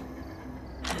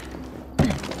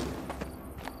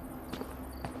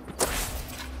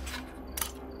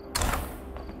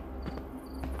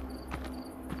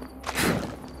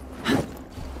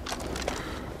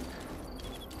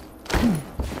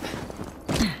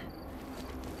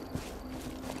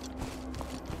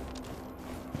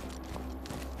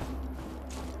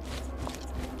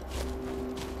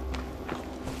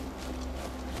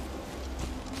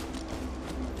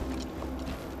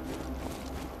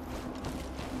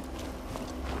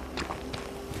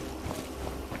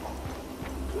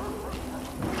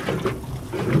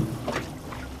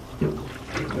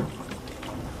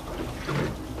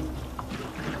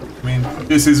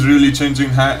 This is really changing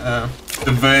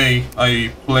the way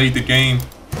I play the game.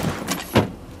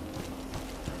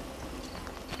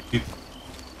 It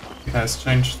has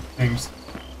changed things.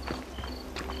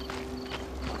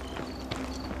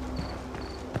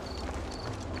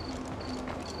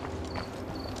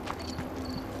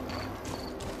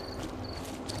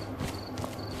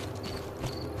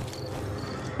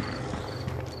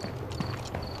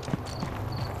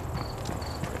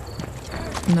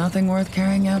 Nothing worth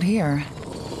carrying out here.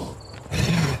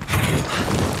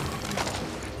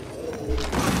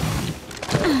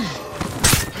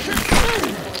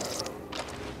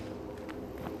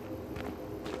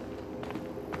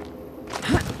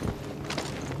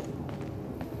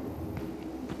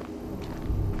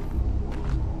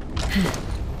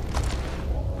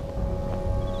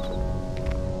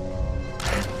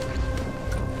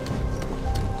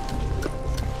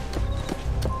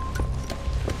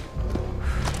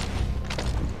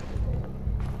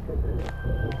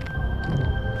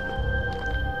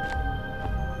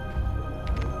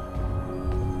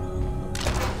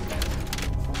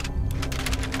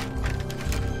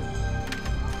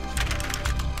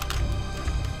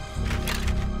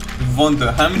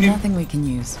 Wonder Nothing we can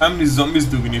use. how many zombies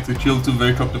do we need to kill to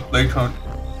wake up the plague hunt?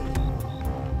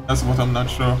 That's what I'm not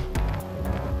sure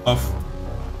of.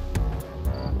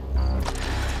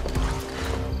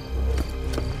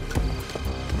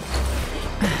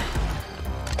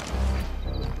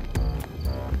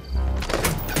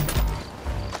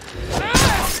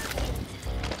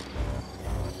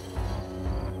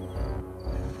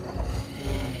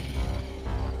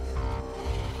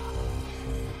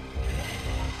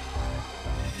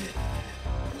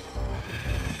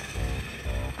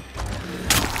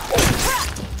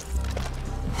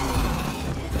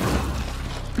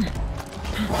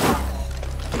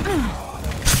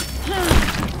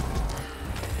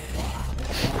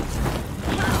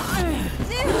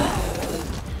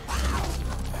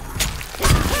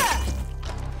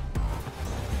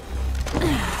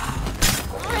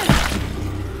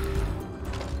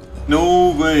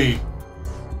 No way!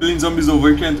 Killing zombies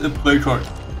over can't play card.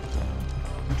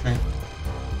 Okay.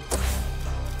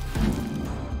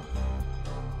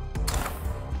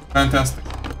 Fantastic.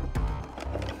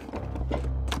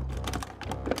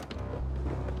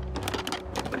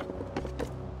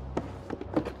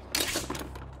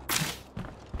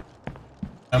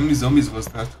 How many zombies was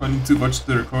that? I need to watch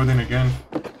the recording again.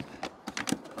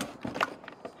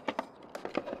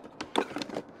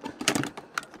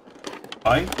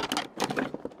 Five?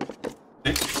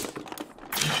 Six?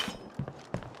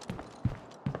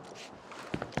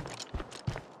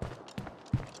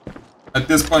 At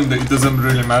this point, it doesn't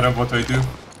really matter what I do.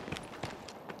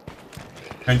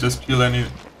 I can just kill any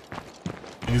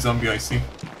zombie I see.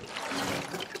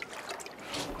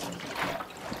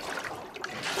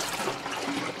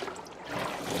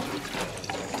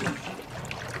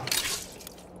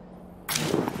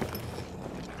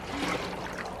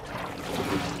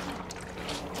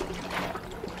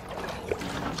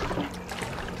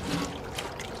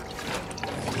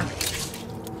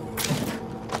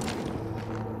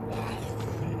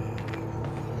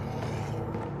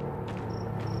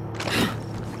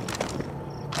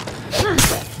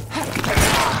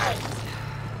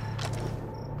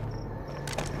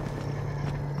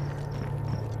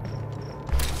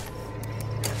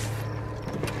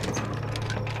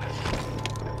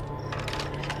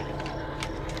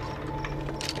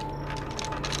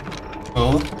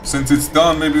 Well, since it's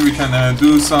done, maybe we can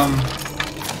do some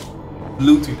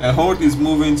looting. A horde is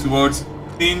moving towards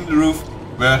Thin Roof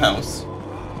Warehouse.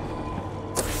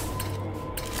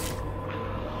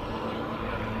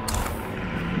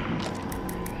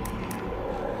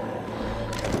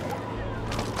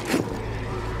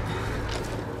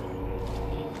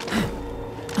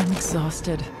 I'm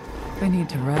exhausted. I need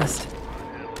to rest.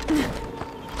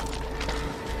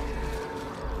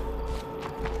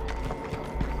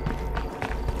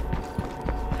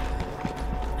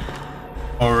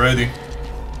 Already.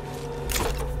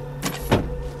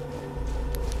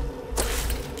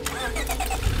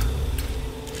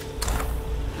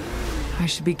 I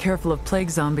should be careful of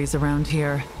plague zombies around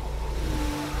here.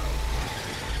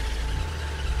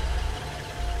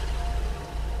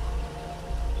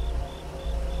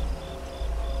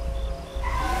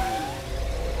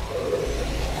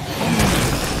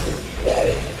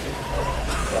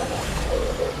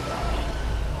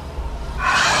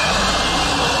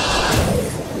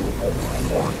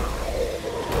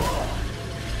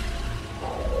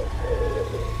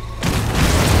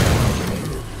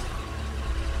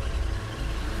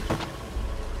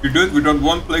 You good? We got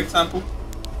one plague sample?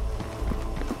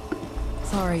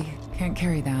 Sorry, can't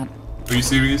carry that. Are you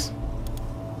serious?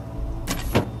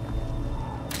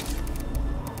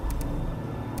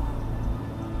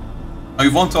 I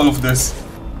want all of this.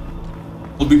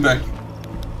 I'll be back.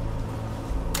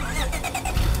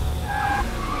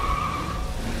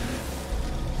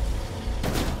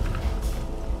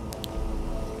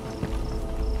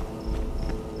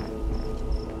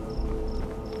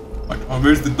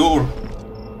 Where's the door?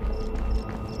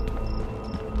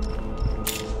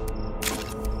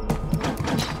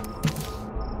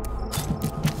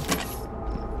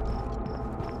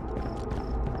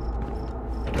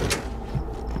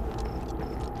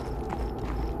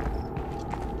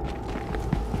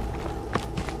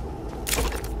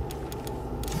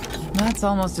 That's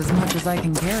almost as much as I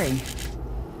can carry.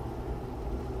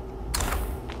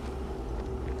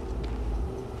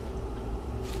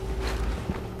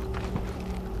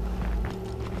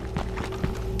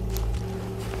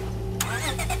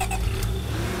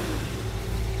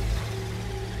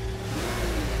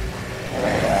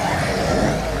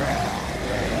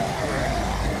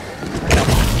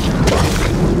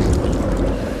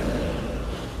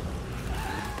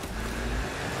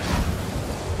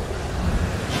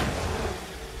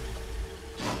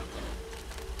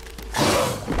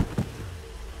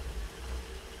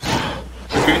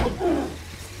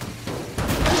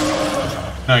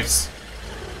 Nice.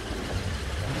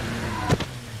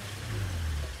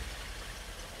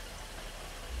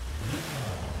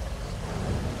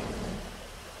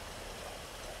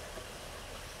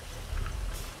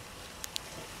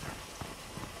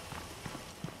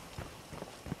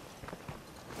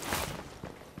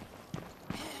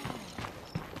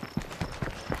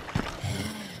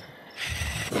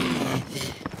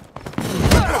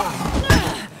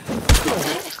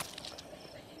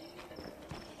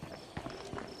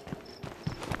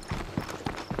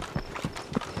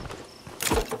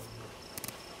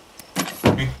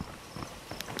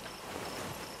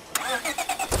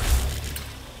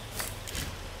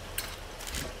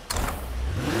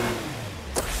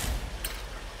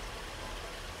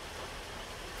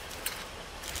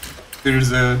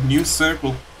 There's a new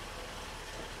circle.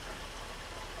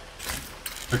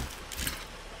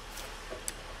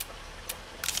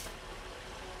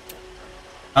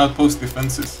 Outpost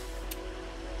defenses.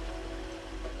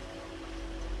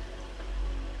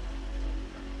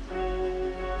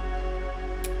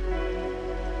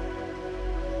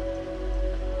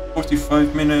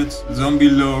 "45 minutes, zombie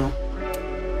lore.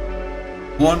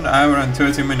 1 hour and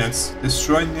 30 minutes.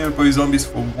 Destroy nearby zombies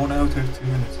for 1 hour 30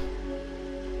 minutes.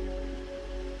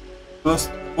 Plus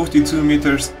 42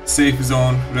 meters safe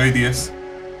zone radius.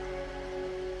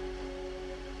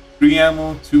 3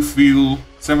 ammo, 2 fuel,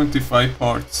 75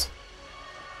 parts."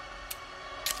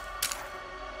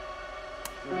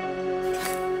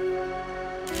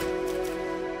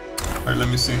 Alright, let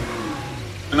me see.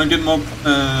 Can I get more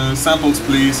samples,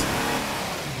 please?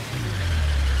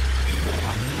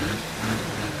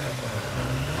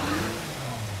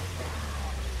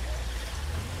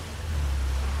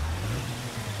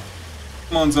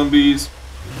 Come on, zombies.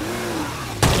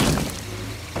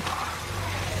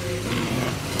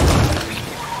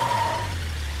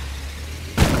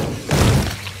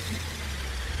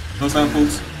 No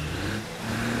samples.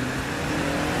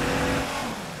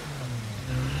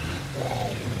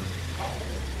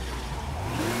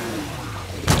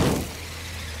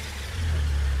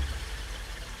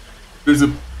 There's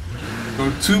a...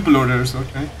 Oh, 2 bloaters,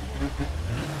 okay.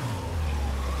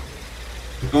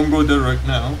 Don't go there right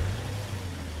now.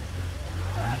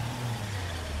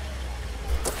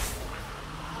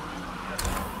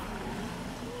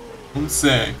 One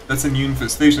sec, that's a new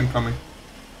infestation coming.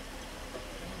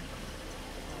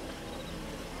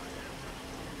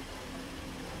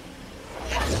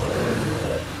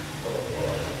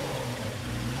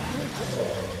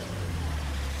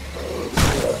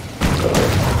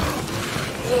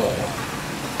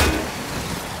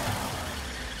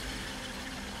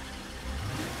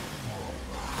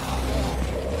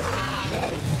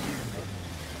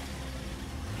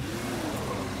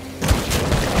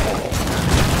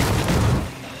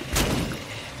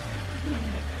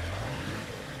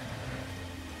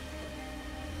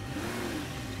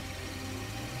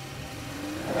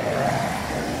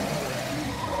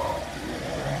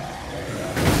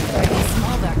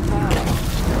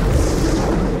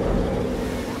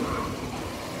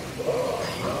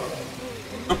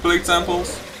 Plate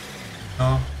samples?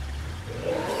 No.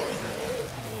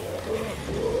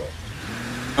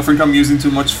 I think I'm using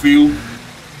too much fuel.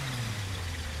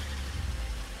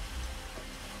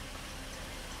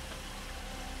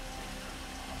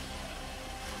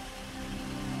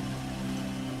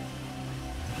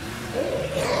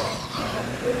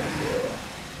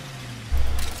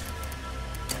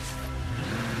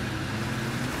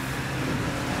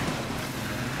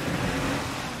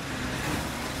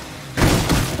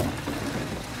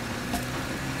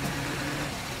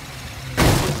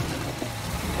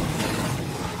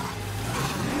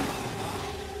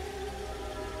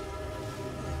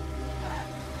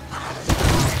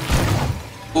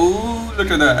 Ooh,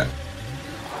 look at that.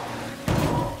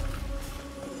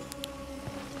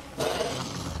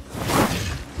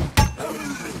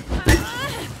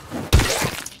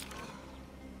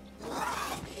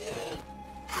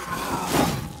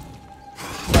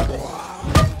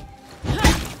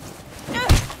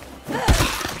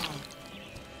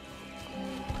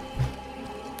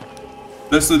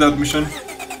 Let's do that mission.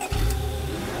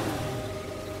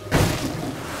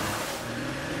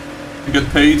 You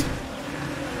get paid.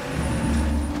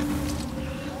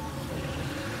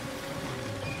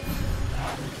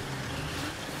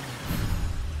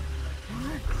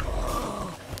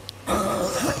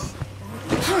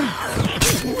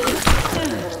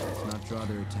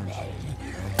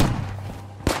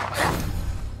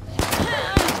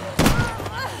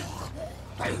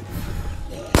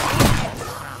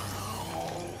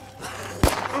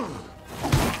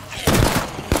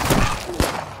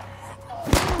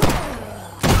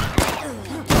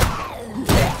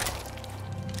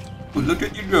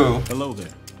 Hello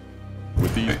there.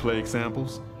 With these plague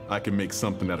samples, I can make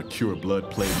something that'll cure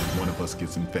blood plague if one of us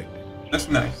gets infected. That's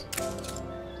nice.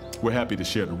 We're happy to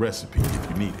share the recipe if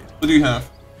you need it. What do you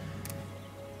have?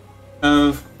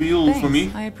 Fuel for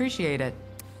me? I appreciate it.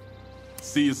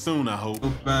 See you soon, I hope.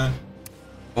 Not bad.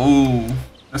 Oh,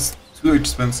 that's too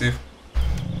expensive.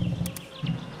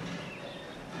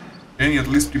 Can you at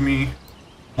least give me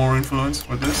more influence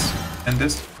for this and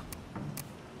this?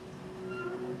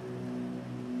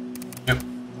 Yep.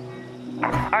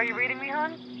 Are you reading me,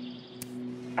 hon?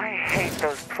 I hate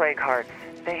those plague hearts.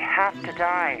 They have to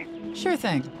die. Sure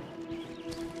thing.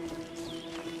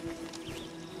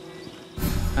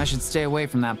 I should stay away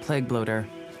from that plague bloater.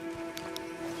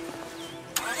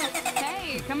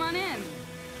 Hey, come on in.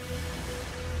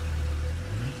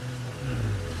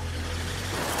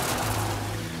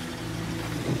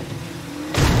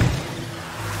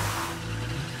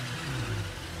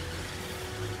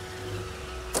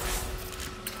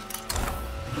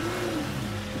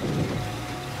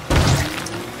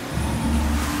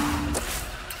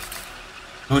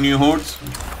 No new hordes?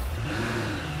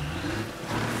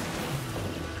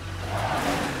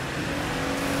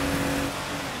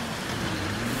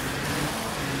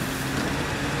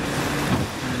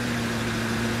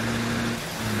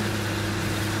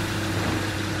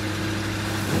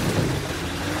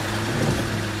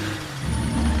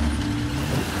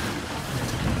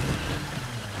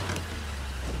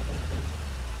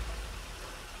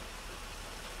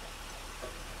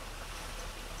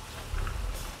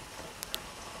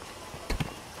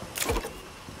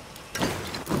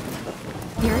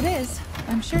 Here it is.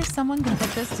 I'm sure someone can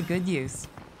put this to good use.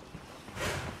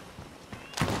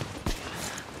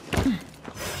 If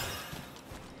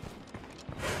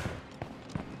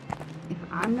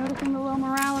I'm noticing a low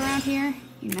morale around here,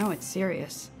 you know it's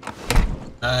serious.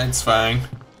 It's fine.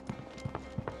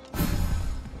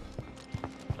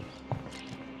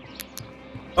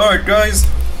 Alright guys,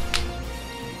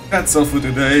 that's all for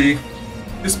today.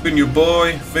 This has been your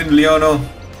boy, Finliano.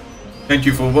 Thank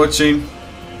you for watching.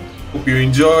 Hope you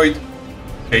enjoyed.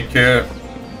 Take care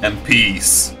and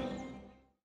peace.